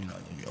 They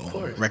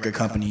were, record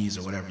companies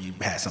or whatever. You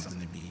had something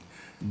to be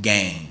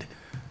gained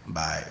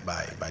by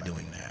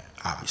doing that,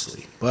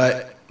 obviously.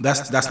 But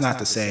that's not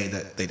to say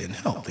that they didn't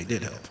help. They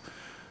did help.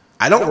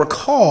 I don't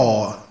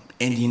recall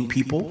Indian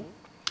people.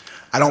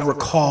 I don't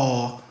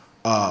recall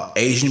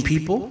Asian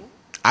people.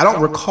 I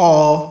don't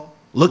recall,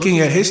 looking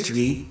at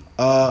history,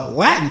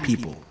 Latin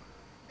people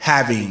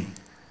having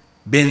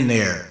been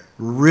there,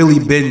 really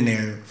been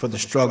there for the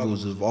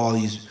struggles of all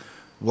these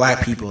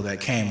black people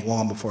that came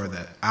long before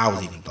that I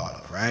was even thought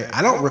of, right?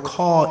 I don't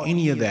recall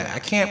any of that. I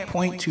can't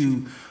point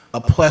to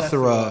a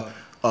plethora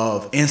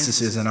of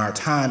instances in our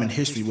time in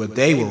history where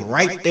they were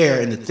right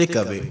there in the thick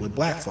of it with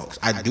black folks.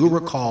 I do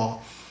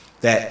recall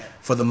that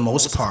for the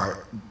most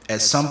part,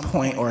 at some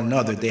point or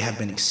another, they have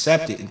been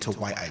accepted into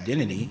white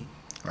identity,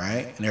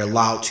 right? And they're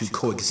allowed to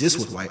coexist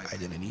with white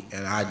identity.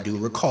 And I do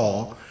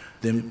recall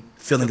them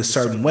feeling a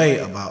certain way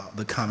about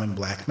the common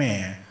black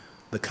man,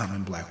 the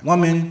common black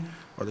woman,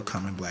 or the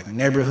common black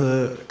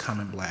neighborhood, or the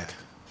common black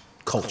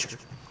culture.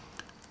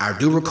 I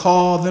do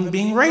recall them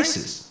being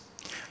racist.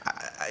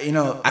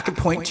 I could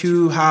point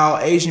to how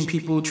Asian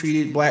people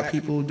treated black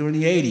people during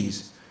the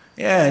 80s.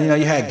 Yeah,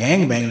 you had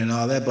gangbanging and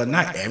all that, but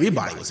not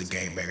everybody was a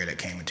gangbanger that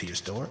came into your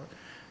store.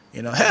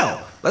 You know,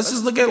 hell, let's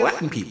just look at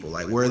Latin people,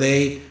 like where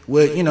they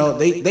would,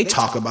 they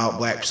talk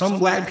about some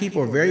black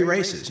people are very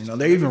racist. You know,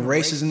 they're even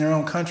racist in their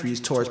own countries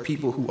towards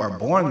people who are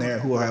born there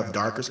who have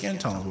darker skin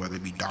tones, whether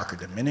it be darker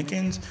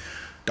Dominicans,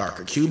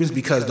 darker Cubans,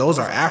 because those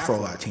are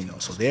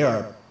Afro-Latinos. So they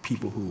are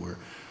people who were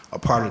a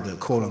part of the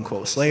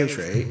quote-unquote slave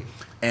trade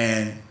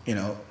and,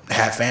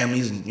 had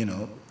families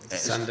and,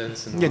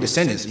 Descendants. Yeah,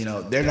 descendants.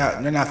 They're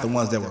not the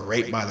ones that were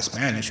raped by the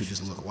Spanish who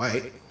just look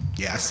white.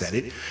 Yeah, I said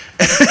it.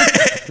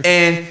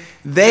 And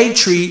they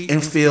treat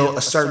and feel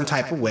a certain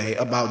type of way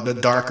about the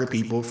darker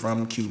people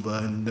from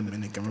Cuba and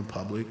Dominican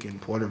Republic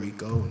and Puerto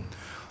Rico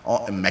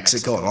and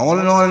Mexico and on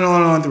and on and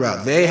on and on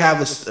throughout. They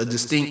have a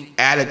distinct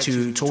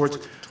attitude towards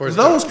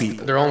those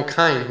people. Their own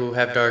kind who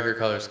have darker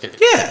colored skin.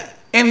 Yeah.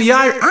 And the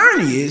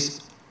irony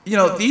is,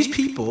 these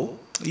people,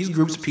 these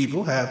groups of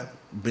people have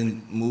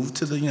been moved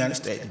to the United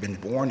States, been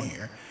born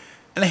here,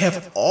 and they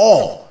have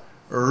all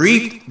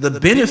reaped the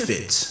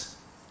benefits.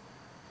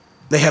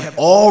 They have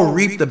all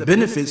reaped the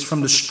benefits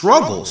from the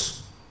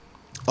struggles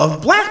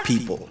of black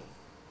people.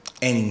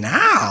 And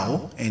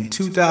now, in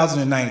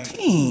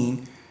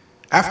 2019,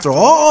 after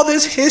all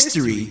this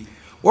history,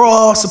 we're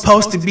all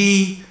supposed to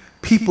be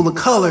people of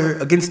color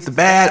against the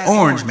bad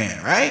orange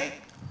man, right?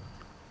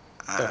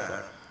 I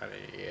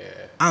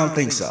don't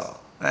think so.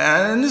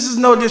 And this is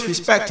no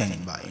disrespect to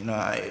anybody.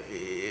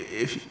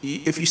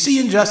 If you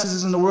see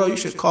injustices in the world, you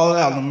should call it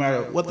out no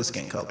matter what the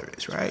skin color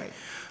is, right?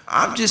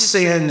 I'm just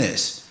saying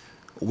this.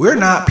 We're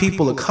not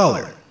people of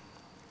color.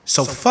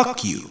 So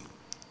fuck you.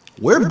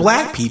 We're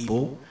black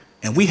people,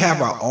 and we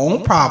have our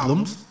own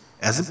problems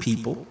as a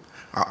people,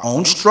 our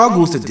own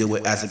struggles to deal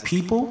with as a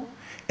people,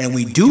 and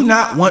we do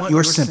not want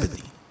your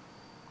sympathy.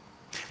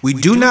 We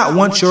do not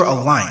want your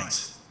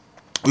alliance.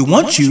 We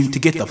want you to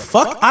get the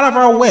fuck out of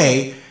our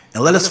way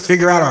and let us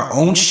figure out our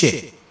own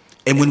shit.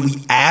 And when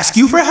we ask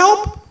you for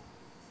help,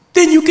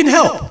 then you can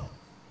help.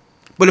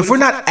 But if we're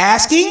not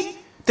asking,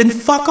 then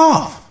fuck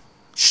off.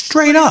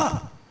 Straight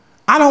up.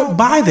 I don't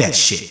buy that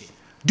shit.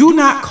 Do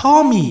not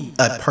call me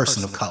a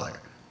person of color.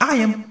 I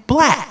am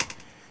black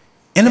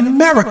in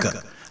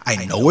America.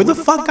 I know where the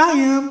fuck I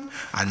am.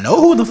 I know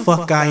who the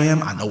fuck I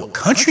am. I know what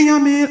country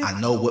I'm in. I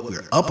know what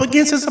we're up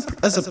against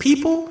as a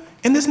people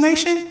in this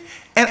nation.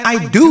 And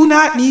I do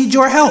not need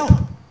your help.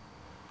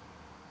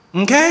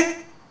 Okay?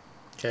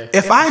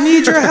 If I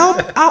need your help,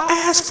 I'll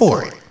ask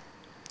for it.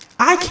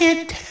 I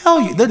can't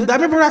tell you. I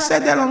remember I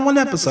said that on one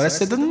episode. I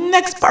said the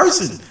next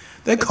person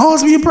that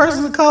calls me a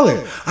person of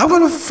color, I'm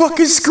going to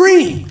fucking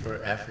scream.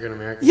 Or African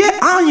American. Yeah,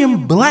 I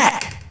am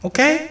black.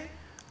 Okay?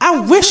 I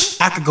wish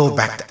I could go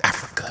back to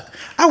Africa.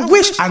 I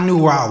wish I knew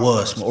where I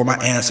was or my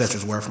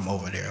ancestors were from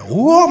over there.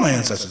 Who all my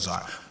ancestors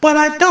are. But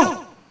I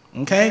don't.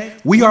 Okay?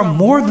 We are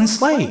more than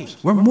slaves.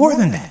 We're more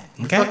than that.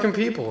 Okay? We're fucking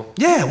people.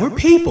 Yeah, we're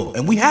people,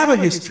 and we have a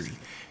history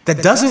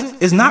that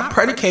is not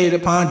predicated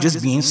upon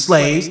just being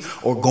slaves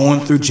or going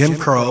through Jim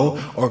Crow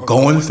or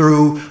going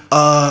through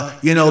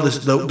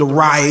the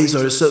riots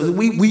or so.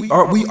 We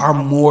are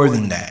more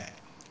than that,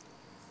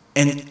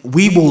 and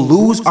we will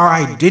lose our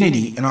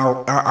identity and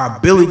our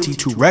ability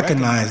to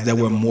recognize that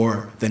we're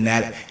more than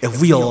that if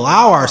we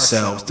allow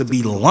ourselves to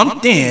be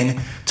lumped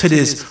in to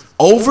this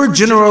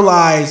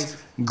overgeneralized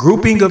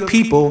grouping of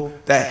people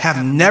that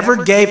have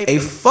never gave a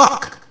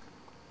fuck,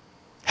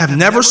 have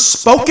never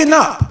spoken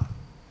up,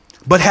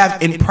 but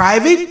have in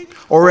private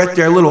or at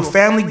their little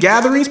family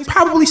gatherings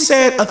probably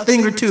said a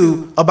thing or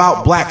two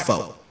about black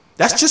folk.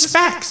 That's just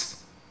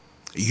facts.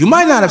 You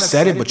might not have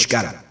said it, but you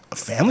got a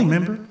family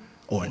member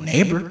or a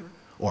neighbor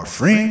or a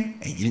friend,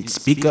 and you didn't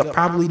speak up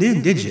probably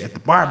then, did you, at the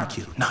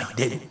barbecue? No, you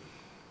didn't.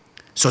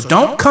 So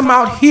don't come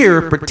out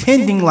here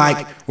pretending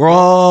like we're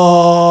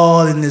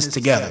all in this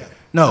together.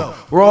 No,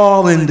 we're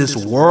all in this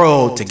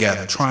world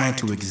together, trying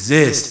to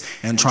exist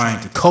and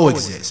trying to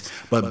coexist.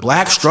 But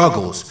black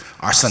struggles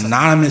are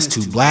synonymous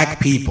to black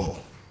people,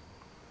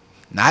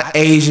 not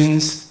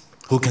Asians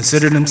who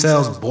consider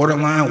themselves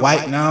borderline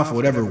white now for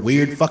whatever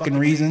weird fucking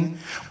reason,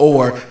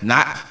 or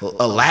not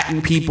Latin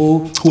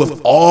people who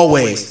have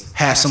always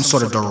had some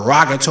sort of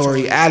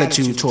derogatory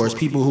attitude towards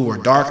people who are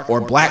dark or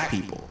black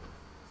people.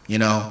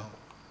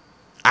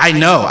 I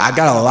know I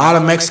got a lot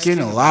of Mexican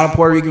and a lot of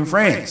Puerto Rican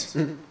friends.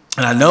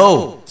 And I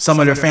know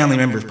some of their family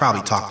members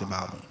probably talked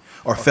about me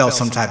or felt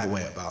some type of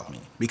way about me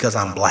because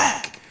I'm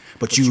black.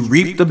 But you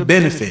reap the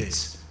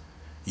benefits.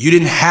 You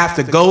didn't have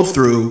to go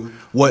through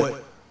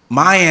what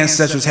my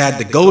ancestors had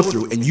to go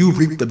through, and you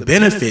reap the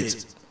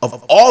benefits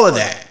of all of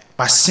that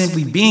by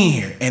simply being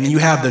here. And you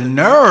have the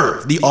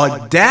nerve, the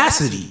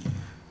audacity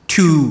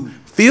to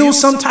feel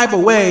some type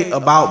of way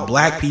about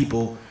black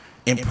people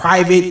in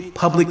private,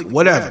 public,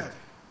 whatever.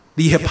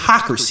 The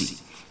hypocrisy.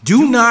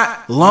 Do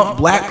not lump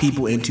black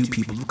people into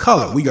people of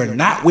color. We are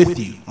not with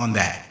you on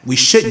that. We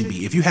shouldn't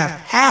be. If you have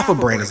half a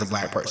brain as a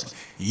black person,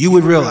 you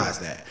would realize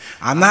that.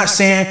 I'm not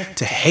saying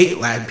to hate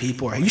Latin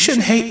people, or you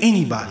shouldn't hate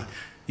anybody.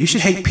 You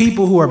should hate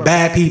people who are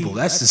bad people.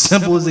 That's as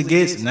simple as it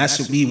gets, and that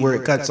should be where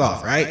it cuts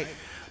off, right?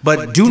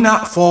 But do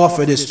not fall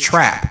for this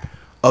trap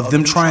of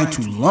them trying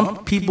to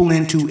lump people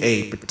into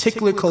a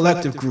particular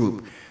collective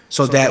group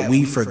so that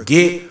we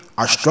forget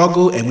our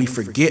struggle and we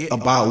forget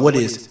about what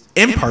is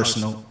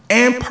impersonal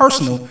and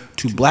personal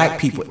to black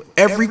people.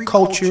 Every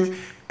culture,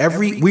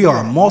 we are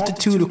a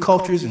multitude of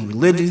cultures and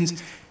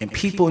religions and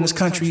people in this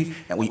country,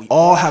 and we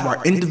all have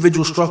our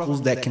individual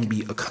struggles that can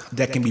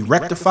be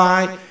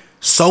rectified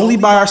solely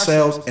by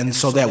ourselves, and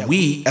so that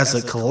we as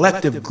a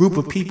collective group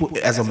of people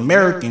as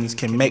Americans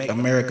can make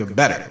America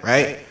better,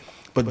 right?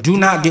 But do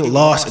not get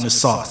lost in the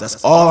sauce.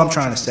 That's all I'm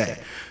trying to say.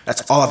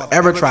 That's all I've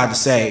ever tried to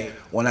say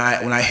when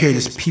I hear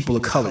this people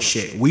of color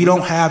shit. We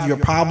don't have your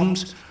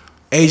problems,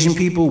 Asian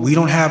people. We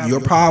don't have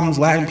your problems,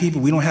 Latin people.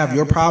 We don't have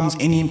your problems,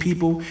 Indian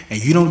people.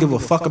 And you don't give a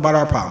fuck about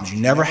our problems.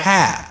 You never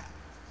have.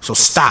 So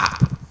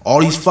stop. All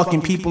these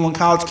fucking people on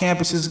college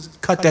campuses,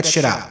 cut that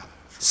shit out.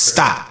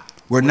 Stop.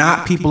 We're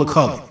not people of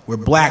color. We're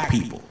black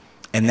people.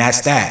 And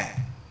that's that.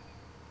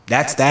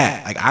 That's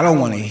that. Like, I don't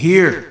want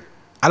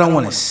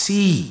to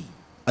see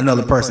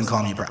another person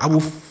call me a person. I will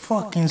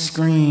fucking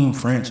scream,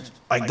 French.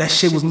 Like, that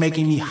shit was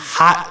making me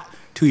hot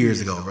 2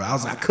 years ago, bro.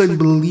 I couldn't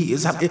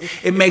believe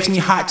it makes me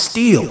hot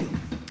still.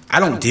 I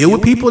don't deal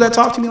with people that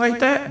talk to me like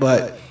that,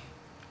 but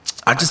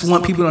I just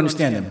want people to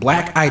understand that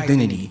black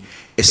identity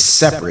is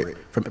separate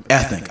from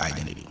ethnic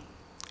identity.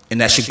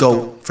 And that should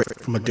go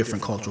from a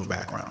different cultural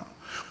background.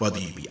 Whether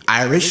you be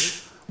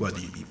Irish, whether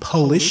you be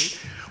Polish,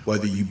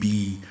 whether you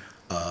be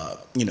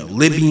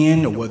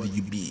Libyan, or whether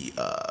you be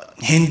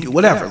Hindu,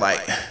 whatever,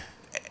 like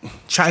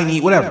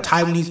Chinese, whatever,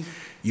 Taiwanese,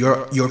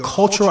 your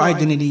cultural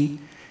identity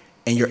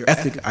and your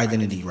ethnic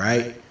identity,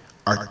 right,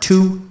 are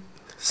two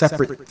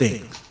separate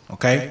things,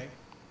 okay?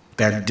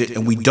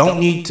 And we don't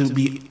need to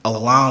be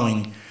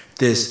allowing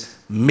this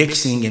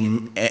mixing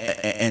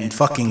and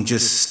fucking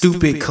just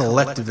stupid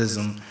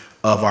collectivism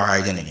of our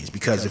identities,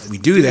 because if we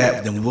do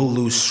that, then we'll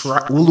lose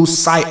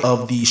sight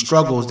of the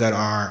struggles that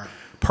are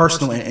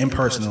personal and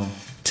impersonal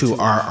to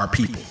our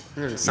people.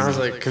 It sounds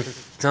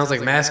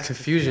like mass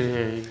confusion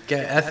here. You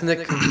get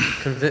ethnic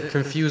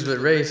confused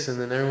with race,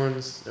 and then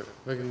everyone's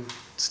fucking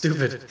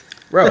stupid,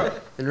 bro,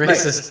 and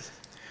racist.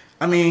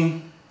 I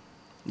mean,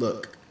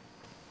 look,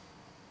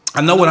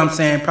 I know what I'm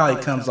saying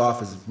probably comes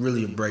off as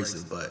really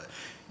abrasive, but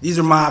these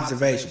are my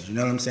observations. You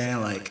know what I'm saying?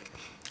 Like,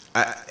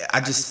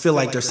 I just feel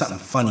like there's something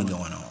funny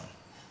going on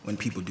when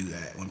people do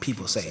that. When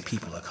people say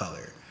people of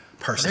color,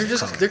 person of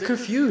color, they're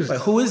confused. Like,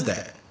 who is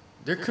that?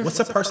 They're What's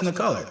a person of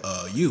color?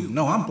 You.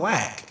 No, I'm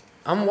black.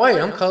 I'm white.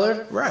 I'm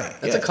colored. Right.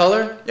 That's a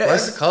color. Yeah,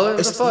 What's a color?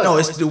 What the fuck? No,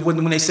 it's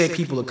when they say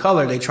people of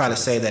color, they try to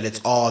say that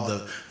it's all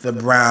the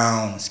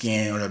brown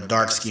skin or the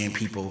dark skinned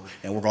people,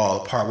 and we're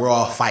all apart. We're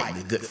all fighting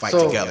the good fight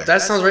together.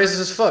 That sounds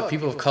racist as fuck.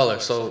 People of color.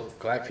 So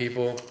black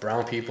people,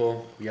 brown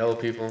people, yellow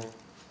people.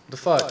 The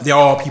fuck? They're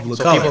all people of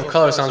color. People of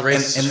color sounds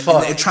racist as fuck.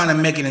 And they're trying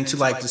to make it into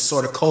like this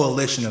sort of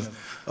coalition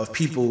of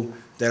people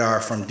that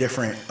are from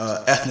different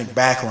ethnic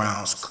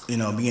backgrounds,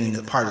 being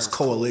a part of this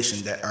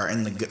coalition that are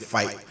in the good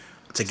fight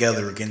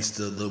together against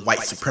the white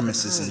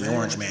supremacists and the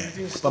orange man.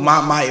 But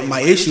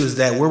my issue is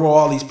that where were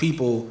all these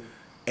people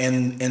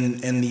in the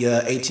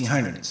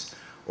 1800s?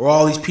 Where were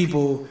all these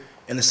people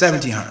in the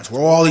 1700s?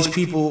 Where were all these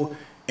people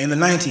in the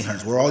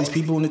 1900s? Where were all these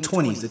people in the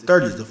 20s, the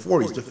 30s, the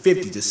 40s, the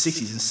 50s, the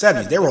 60s, and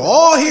 70s? They were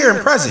all here and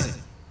present.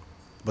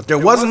 But there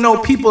wasn't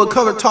no people of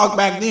color talk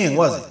back then,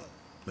 was it?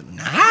 But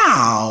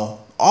now,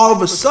 all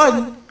of a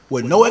sudden,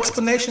 with no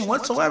explanation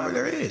whatsoever,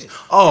 there is.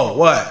 Oh,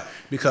 what?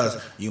 Because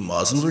you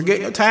Muslims were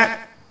getting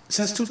attacked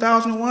since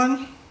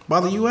 2001 by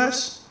the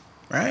U.S.,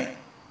 right?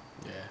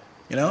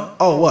 Yeah.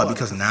 Oh, what?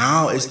 Because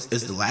now it's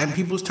the Latin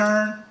people's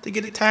turn to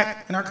get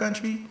attacked in our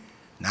country?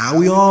 Now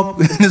we all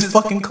in this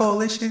fucking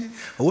coalition?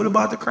 Or what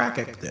about the crack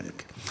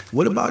epidemic?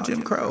 What about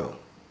Jim Crow?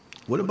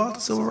 What about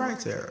the Civil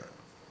Rights era?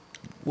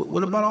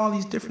 What about all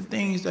these different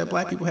things that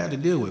black people had to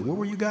deal with? Where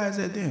were you guys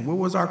at then? Where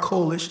was our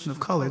coalition of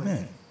color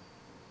then?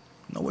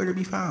 Nowhere to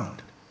be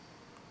found.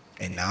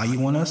 And now you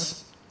want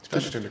us?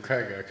 Especially during the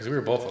crack era, because we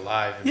were both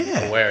alive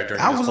and aware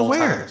during those whole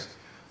times.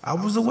 I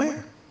was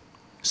aware.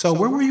 So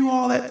where were you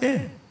all at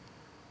then?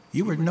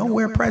 You were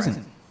nowhere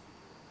present.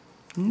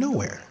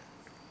 Nowhere.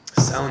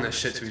 Selling that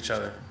shit to each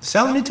other.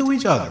 Selling it to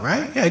each other,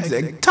 right? Yeah,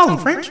 exactly. Tell them,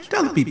 French.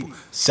 Tell the people.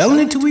 Selling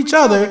it to each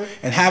other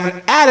and having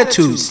an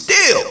attitude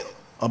still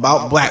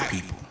about black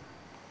people.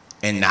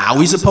 And now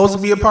we supposed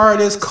to be a part of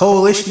this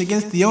coalition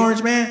against the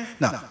orange man?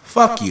 No,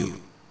 fuck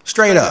you.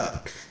 Straight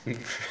up.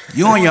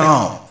 You on your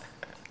own.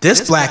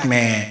 This black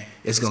man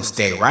is going to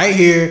stay right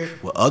here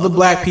with other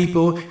black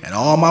people and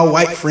all my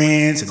white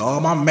friends and all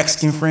my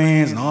Mexican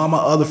friends and all my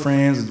other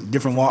friends in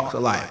different walks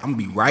of life. I'm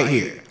going to be right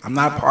here. I'm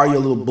not part of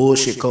your little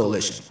bullshit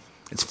coalition.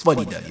 It's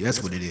fuddy-duddy.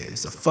 That's what it is.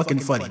 It's a fucking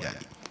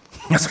fuddy-duddy.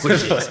 That's what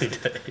it is.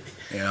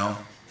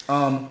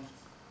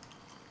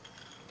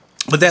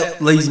 But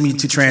that leads me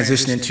to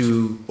transition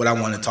into what I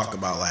want to talk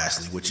about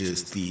lastly, which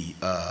is the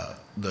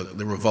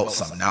Revolt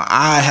Summit. Now,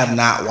 I have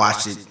not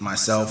watched it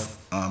myself,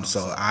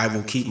 so I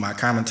will keep my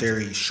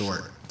commentary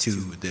short to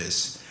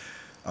this.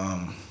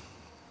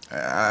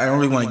 I don't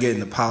really want to get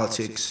into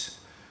politics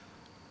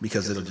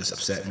because it'll just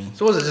upset me.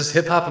 So was it just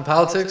hip-hop and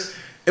politics?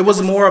 It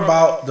was more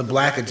about the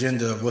black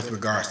agenda with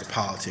regards to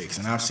politics,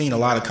 and I've seen a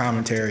lot of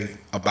commentary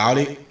about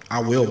it. I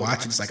will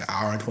watch it. It's like an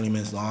hour and 20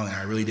 minutes long, and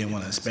I really didn't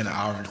want to spend an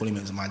hour and 20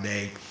 minutes of my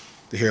day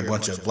to hear a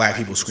bunch of black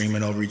people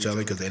screaming over each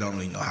other because they don't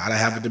really know how to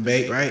have a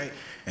debate, right?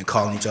 And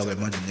calling each other a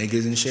bunch of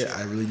niggas and shit.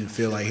 I really didn't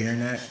feel like hearing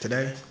that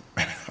today.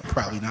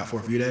 Probably not for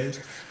a few days.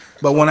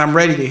 But when I'm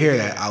ready to hear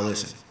that, I'll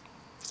listen.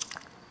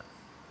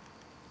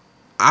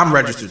 I'm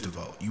registered to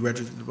vote. You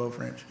registered to vote,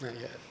 French? Not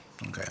yet.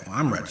 Okay, well,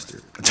 I'm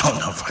registered. I don't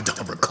know if I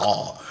don't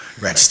recall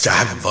registered. I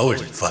haven't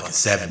voted in fucking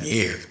 7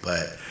 years,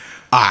 but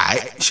all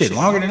right, shit,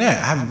 longer than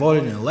that. I haven't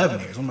voted in 11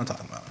 years. What am I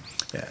talking about?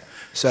 Yeah.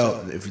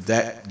 So if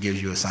that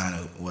gives you a sign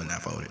of when I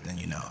voted, then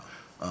you know.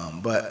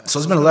 But so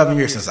it's been 11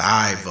 years since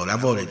I voted. I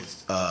voted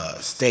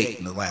state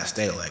in the last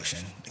state election,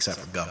 except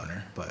for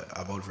governor, but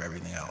I voted for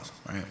everything else,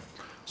 right?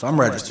 So I'm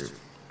registered.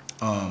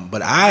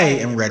 But I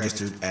am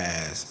registered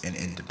as an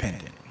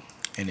independent.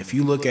 And if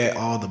you look at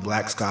all the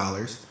black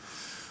scholars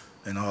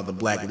and all the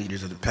black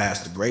leaders of the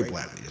past, the great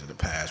black leaders of the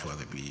past,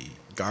 whether it be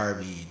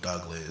Garvey,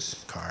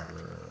 Douglas,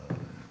 Carter,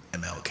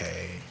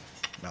 MLK,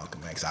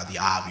 Malcolm X, the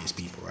obvious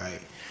people,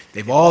 right?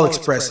 They've all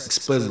expressed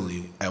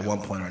explicitly at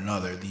one point or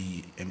another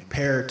the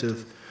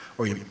imperative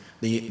or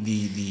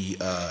the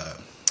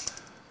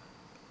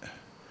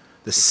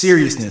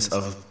seriousness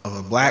of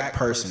a black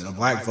person, a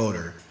black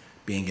voter,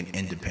 being an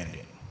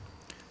independent.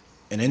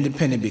 An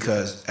independent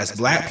because as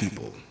black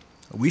people,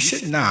 we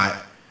should not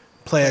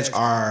pledge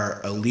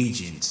our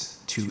allegiance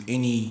to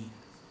any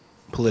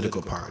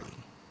political party.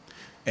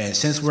 And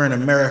since we're in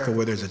America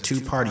where there's a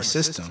two-party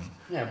system,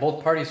 Yeah,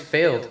 both parties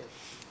failed.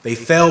 they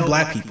fail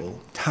black people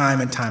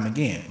time and time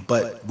again.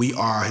 But we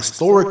are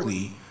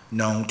historically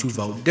known to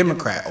vote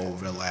Democrat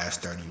over the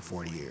last 30 or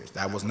 40 years.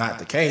 That was not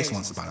the case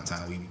once upon a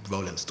time. We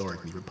voted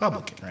historically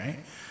Republican, right?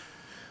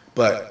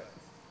 But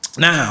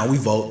now we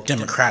vote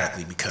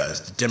democratically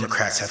because the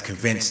Democrats have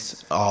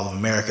convinced all of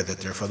America that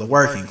they're for the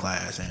working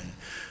class,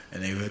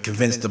 and they've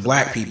convinced the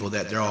black people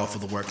that they're all for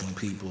the working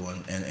people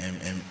and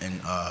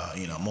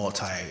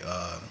multi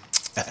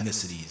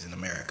ethnicities in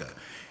America.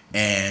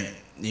 And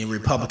the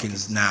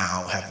Republicans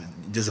now have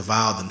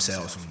disavowed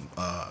themselves from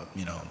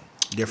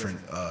different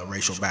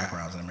racial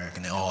backgrounds in America,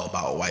 and they're all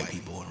about white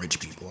people and rich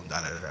people and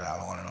on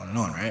and on and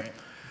on, right?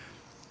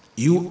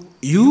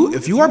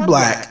 If you are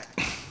black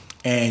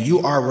and you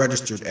are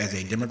registered as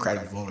a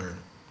Democratic voter,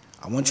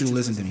 I want you to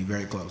listen to me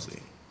very closely.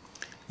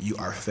 You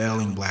are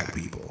failing black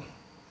people.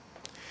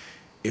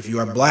 If you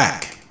are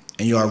black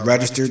and you are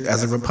registered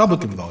as a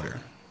Republican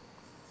voter,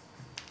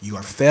 you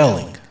are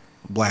failing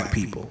black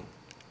people.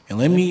 And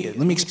let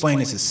me explain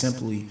this as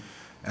simply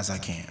as I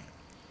can.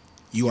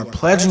 You are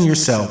pledging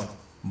yourself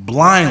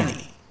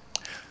blindly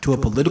to a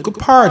political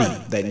party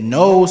that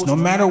knows no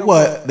matter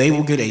what, they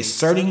will get a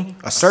certain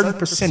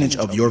percentage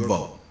of your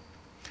vote.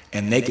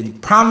 And they can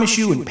promise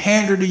you and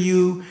pander to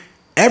you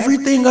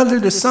everything under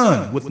the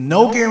sun with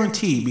no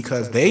guarantee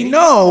because they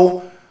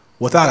know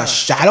without a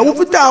shadow of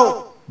a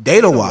doubt,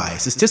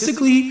 data-wise,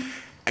 statistically,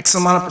 X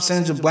amount of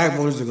percentage of black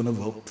voters are going to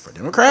vote for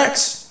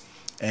Democrats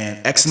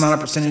and X amount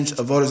of percentage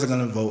of voters are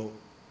going to vote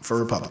for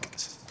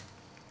Republicans.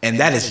 And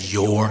that is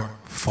your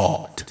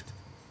fault.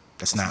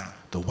 That's not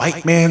the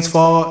white man's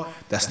fault.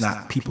 That's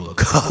not people of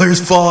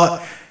color's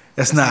fault.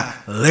 That's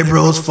not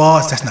liberals'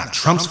 fault. That's not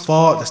Trump's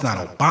fault. That's not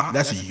Obama.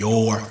 That's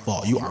your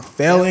fault. You are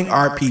failing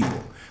our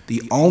people.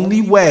 The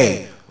only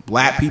way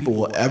black people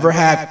will ever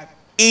have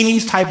any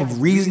type of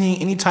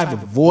reasoning, any type of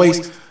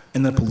voice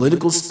in the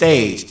political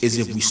stage is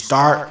if we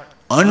start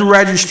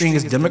unregistering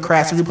as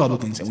Democrats and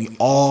Republicans and we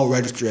all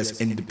register as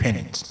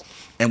independents.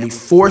 And we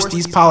force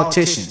these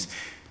politicians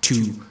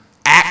to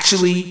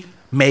actually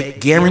make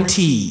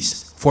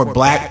guarantees for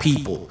black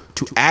people,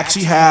 to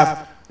actually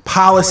have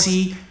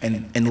policy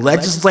and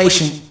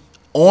legislation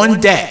on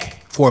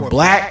deck for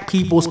black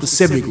people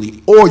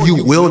specifically, or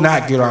you will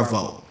not get our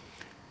vote.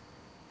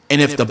 And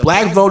if the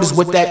black vote is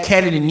what that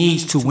candidate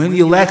needs to win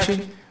the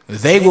election,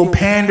 they will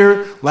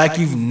pander like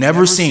you've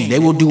never seen. They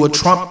will do a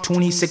Trump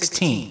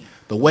 2016,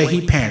 the way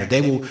he pandered.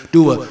 They will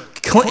do a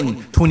Clinton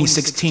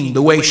 2016,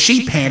 the way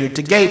she pandered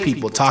to gay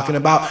people, talking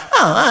about,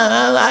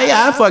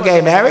 yeah, I'm for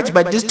gay marriage,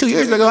 but just 2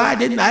 years ago I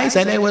didn't. I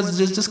said it was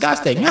just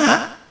disgusting.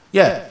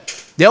 Yeah.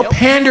 They'll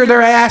pander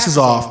their asses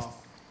off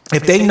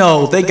if they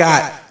know they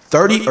got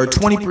 30 or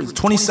 20,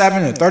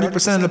 27 or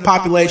 30% of the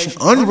population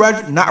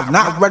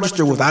not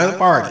registered with either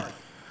party.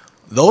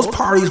 Those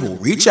parties will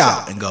reach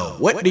out and go,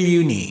 what do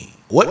you need?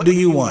 What do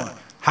you want?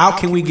 How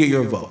can we get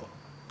your vote?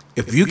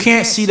 If you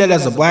can't see that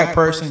as a black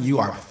person, you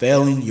are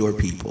failing your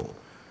people.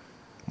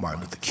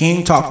 Martin Luther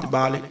King talked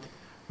about it.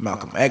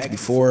 Malcolm X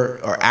before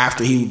or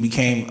after he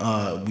became,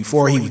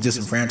 before he was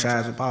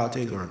disenfranchised with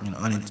politics or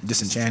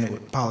disenchanted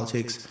with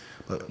politics.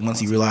 But once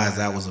he realized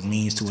that was a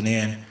means to an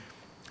end,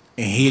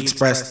 and he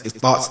expressed his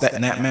thoughts that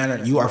in that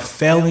manner, you are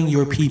failing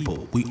your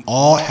people. We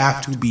all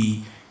have to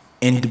be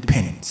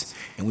independent.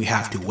 And we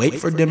have to wait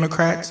for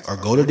Democrats or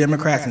go to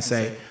Democrats and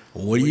say,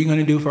 well, what are you going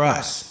to do for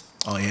us?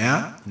 Oh,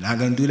 yeah? You're not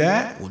going to do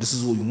that? Well, this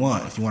is what we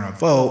want. If you want our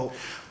vote,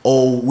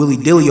 old Willie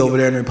Dilly over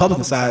there on the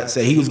Republican side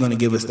said he was going to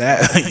give us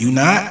that. You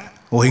not?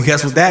 Well,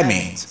 guess what that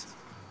means?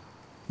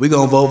 We're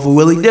going to vote for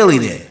Willie Dilly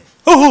then.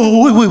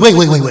 Oh, wait.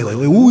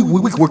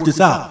 We can work this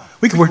out.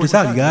 We can work this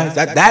out, you guys.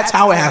 That's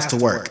how it has to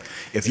work.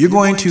 If you're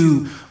going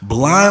to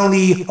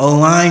blindly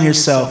align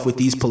yourself with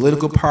these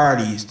political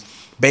parties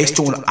based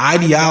on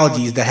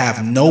ideologies that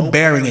have no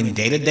bearing in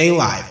day-to-day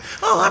life.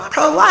 Oh, I'm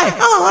pro-life.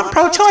 Oh, I'm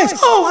pro-choice.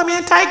 Oh, I'm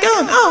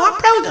anti-gun. Oh, I'm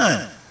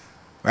pro-gun.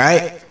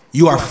 Right?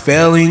 You are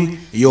failing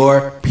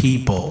your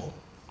people.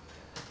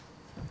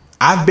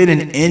 I've been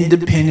an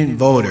independent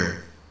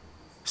voter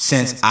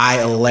since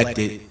I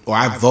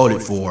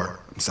voted for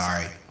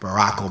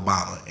Barack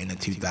Obama in the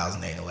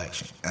 2008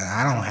 election. And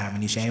I don't have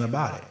any shame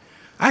about it.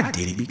 I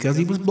did it because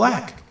he was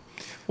black.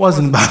 It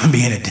wasn't about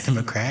being a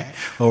Democrat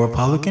or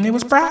Republican. It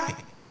was pride.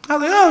 I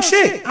was like, oh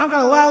shit, I've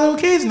got a lot of little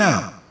kids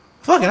now.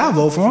 Fuck it, I'll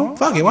vote for him.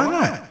 Fuck it, why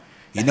not?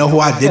 You know who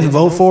I didn't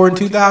vote for in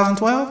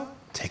 2012?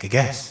 Take a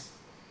guess.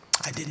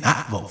 I did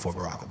not vote for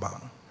Barack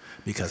Obama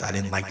because I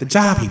didn't like the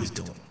job he was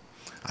doing.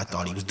 I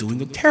thought he was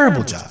doing a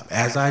terrible job,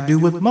 as I do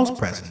with most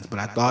presidents. But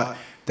I thought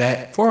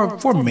that for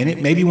a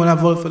minute, maybe when I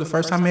voted for the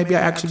first time, maybe I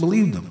actually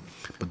believed him.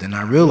 But then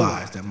I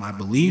realized that my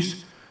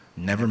beliefs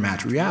never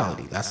match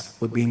reality. That's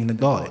what being an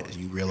adult is.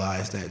 You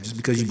realize that just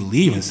because you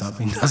believe in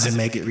something doesn't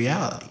make it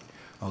reality.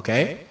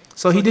 Okay?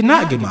 So he did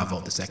not get my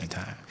vote the second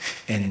time.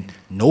 And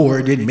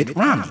nor did Mitt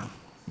Romney.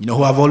 You know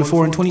who I voted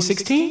for in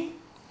 2016?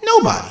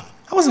 Nobody.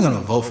 I wasn't going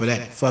to vote for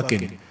that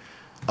fucking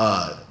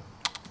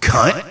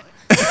cunt.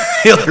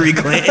 Hillary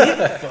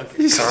Clinton.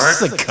 She's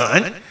just a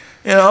cunt.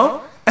 You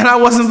know? And I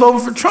wasn't voting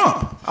for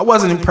Trump. I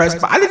wasn't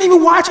impressed. I didn't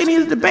even watch any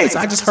of the debates.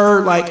 I just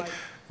heard like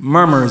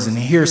murmurs and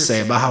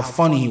hearsay about how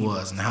funny he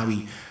was and how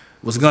he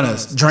was going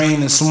to drain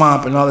the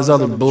swamp and all this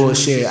other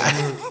bullshit. I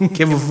didn't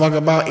give a fuck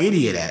about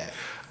any of that.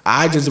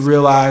 I just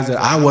realized that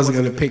I wasn't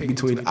going to pick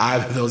between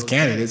either of those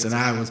candidates, and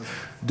I was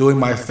doing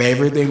my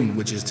favorite thing,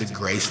 which is to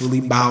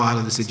gracefully bow out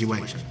of the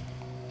situation.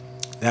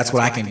 That's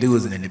what I can do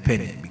as an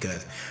independent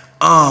because,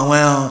 oh,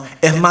 well,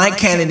 if my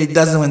candidate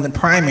doesn't win the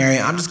primary,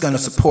 I'm just going to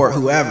support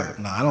whoever.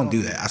 No, I don't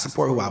do that. I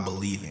support who I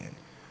believe in.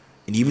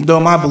 And even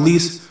though my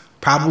beliefs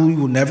probably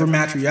will never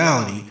match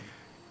reality,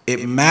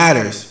 it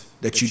matters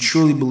that you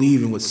truly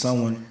believe in what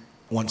someone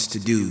wants to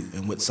do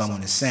and what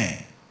someone is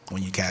saying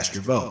when you cast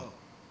your vote.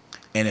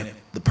 And if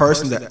the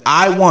person that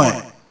I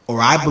want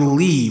or I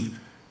believe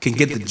can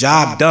get the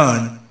job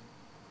done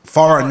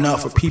far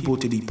enough for people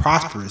to be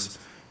prosperous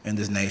in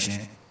this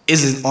nation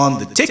isn't on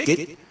the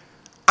ticket,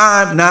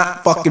 I'm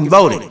not fucking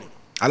voting.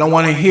 I don't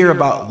want to hear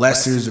about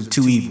lessers of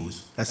two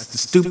evils. That's the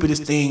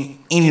stupidest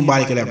thing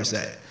anybody could ever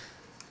say.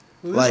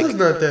 Well, this is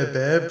not that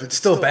bad, but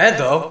still bad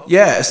though.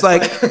 Yeah, it's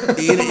like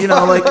you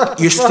know, like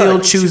you're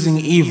still choosing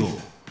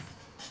evil.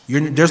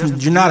 You're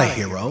not a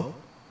hero.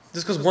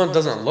 Just because one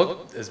doesn't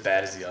look as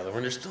bad as the other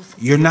one,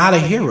 you're not a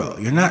hero.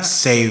 You're not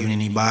saving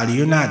anybody.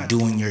 You're not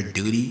doing your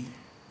duty.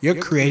 You're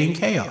creating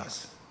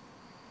chaos.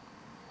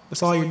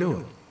 That's all you're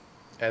doing.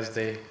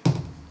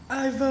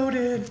 I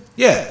voted.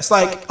 Yeah, it's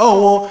like,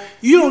 oh, well,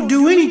 you don't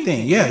do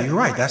anything. Yeah, you're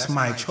right. That's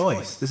my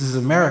choice. This is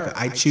America.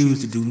 I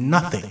choose to do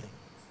nothing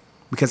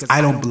because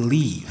I don't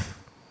believe.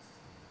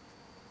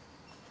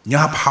 You know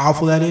how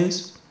powerful that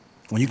is?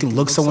 When you can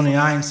look someone in the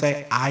eye and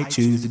say, I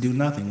choose to do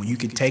nothing. When you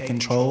can take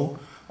control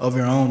of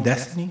your own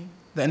destiny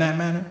in that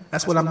manner,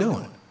 that's what I'm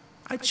doing.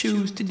 I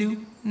choose to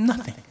do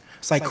nothing.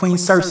 It's like Queen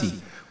Cersei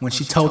when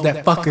she told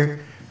that fucker,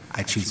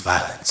 I choose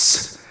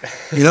violence.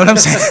 You know what I'm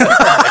saying?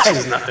 I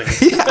choose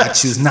nothing. Yeah, I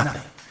choose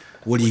nothing.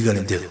 What are you going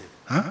to do?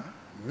 Huh?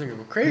 You're going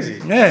to go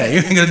crazy. Yeah,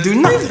 you're going to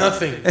do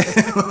nothing.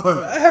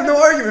 I have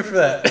no argument for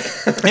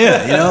that.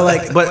 Yeah, you know,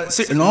 like, but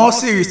in all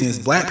seriousness,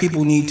 black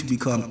people need to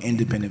become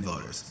independent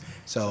voters.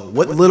 So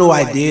what little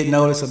I did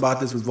notice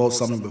about this with Vote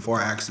Summer before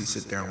I actually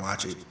sit there and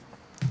watch it,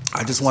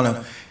 I just want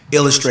to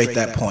illustrate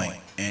that point.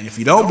 And if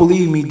you don't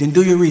believe me, then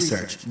do your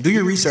research. Do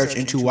your research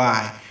into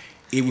why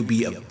it would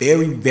be a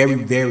very, very,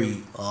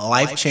 very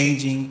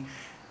life-changing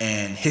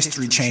and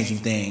history-changing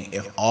thing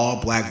if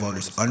all black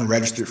voters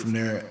unregistered from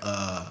their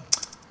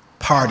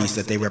parties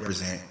that they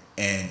represent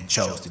and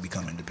chose to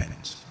become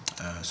independents.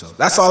 So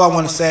that's all I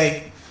want to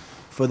say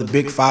for the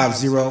Big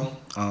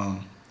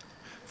 5-0.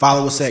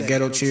 Follow us at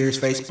Ghetto Cheers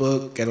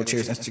Facebook, Ghetto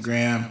Cheers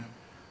Instagram,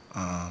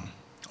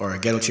 or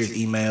Ghetto Cheers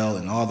email,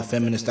 and all the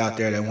feminists out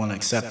there that want to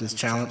accept this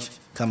challenge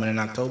coming in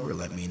October,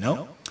 let me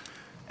know.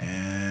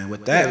 And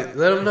with that,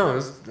 let them know.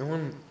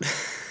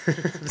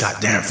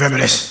 goddamn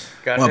feminists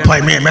want to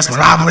play me and Miss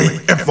Monopoly?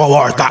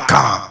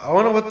 Infowars.com. I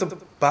wonder what the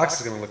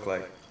box is gonna look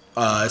like.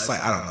 It's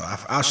like, I don't know.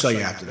 I'll show you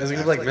after this. Is it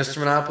gonna be like Mr.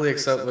 Monopoly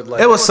except with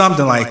like? It was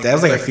something like that. It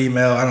was like a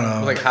female. I don't know.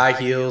 With like high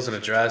heels and a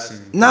dress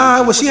and.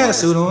 Nah, well, she had a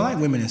suit on. I like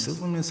women in suits.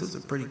 Women in suits are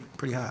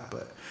pretty hot,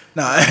 but.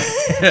 No,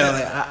 you know,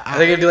 like, are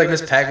they gonna do like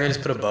Miss Pac-Man,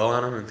 just put a bow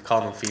on them and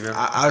call them female?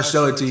 I'll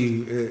show it to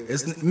you.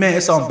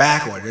 It's on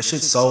back order. This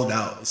shit's sold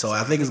out, so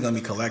I think it's gonna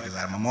be collector's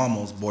item. I'm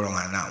almost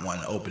borderline not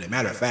wanting to open it.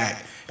 Matter of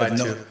fact, buy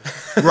two.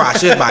 Right, I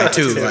should buy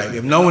two. Like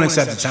if no one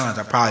accepts the challenge,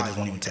 I probably just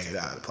won't even take it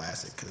out of the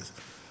plastic because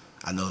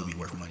I know it'll be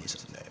worth money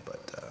someday.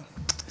 But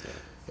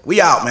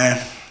we out,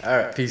 man. All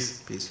right,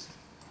 peace. Peace.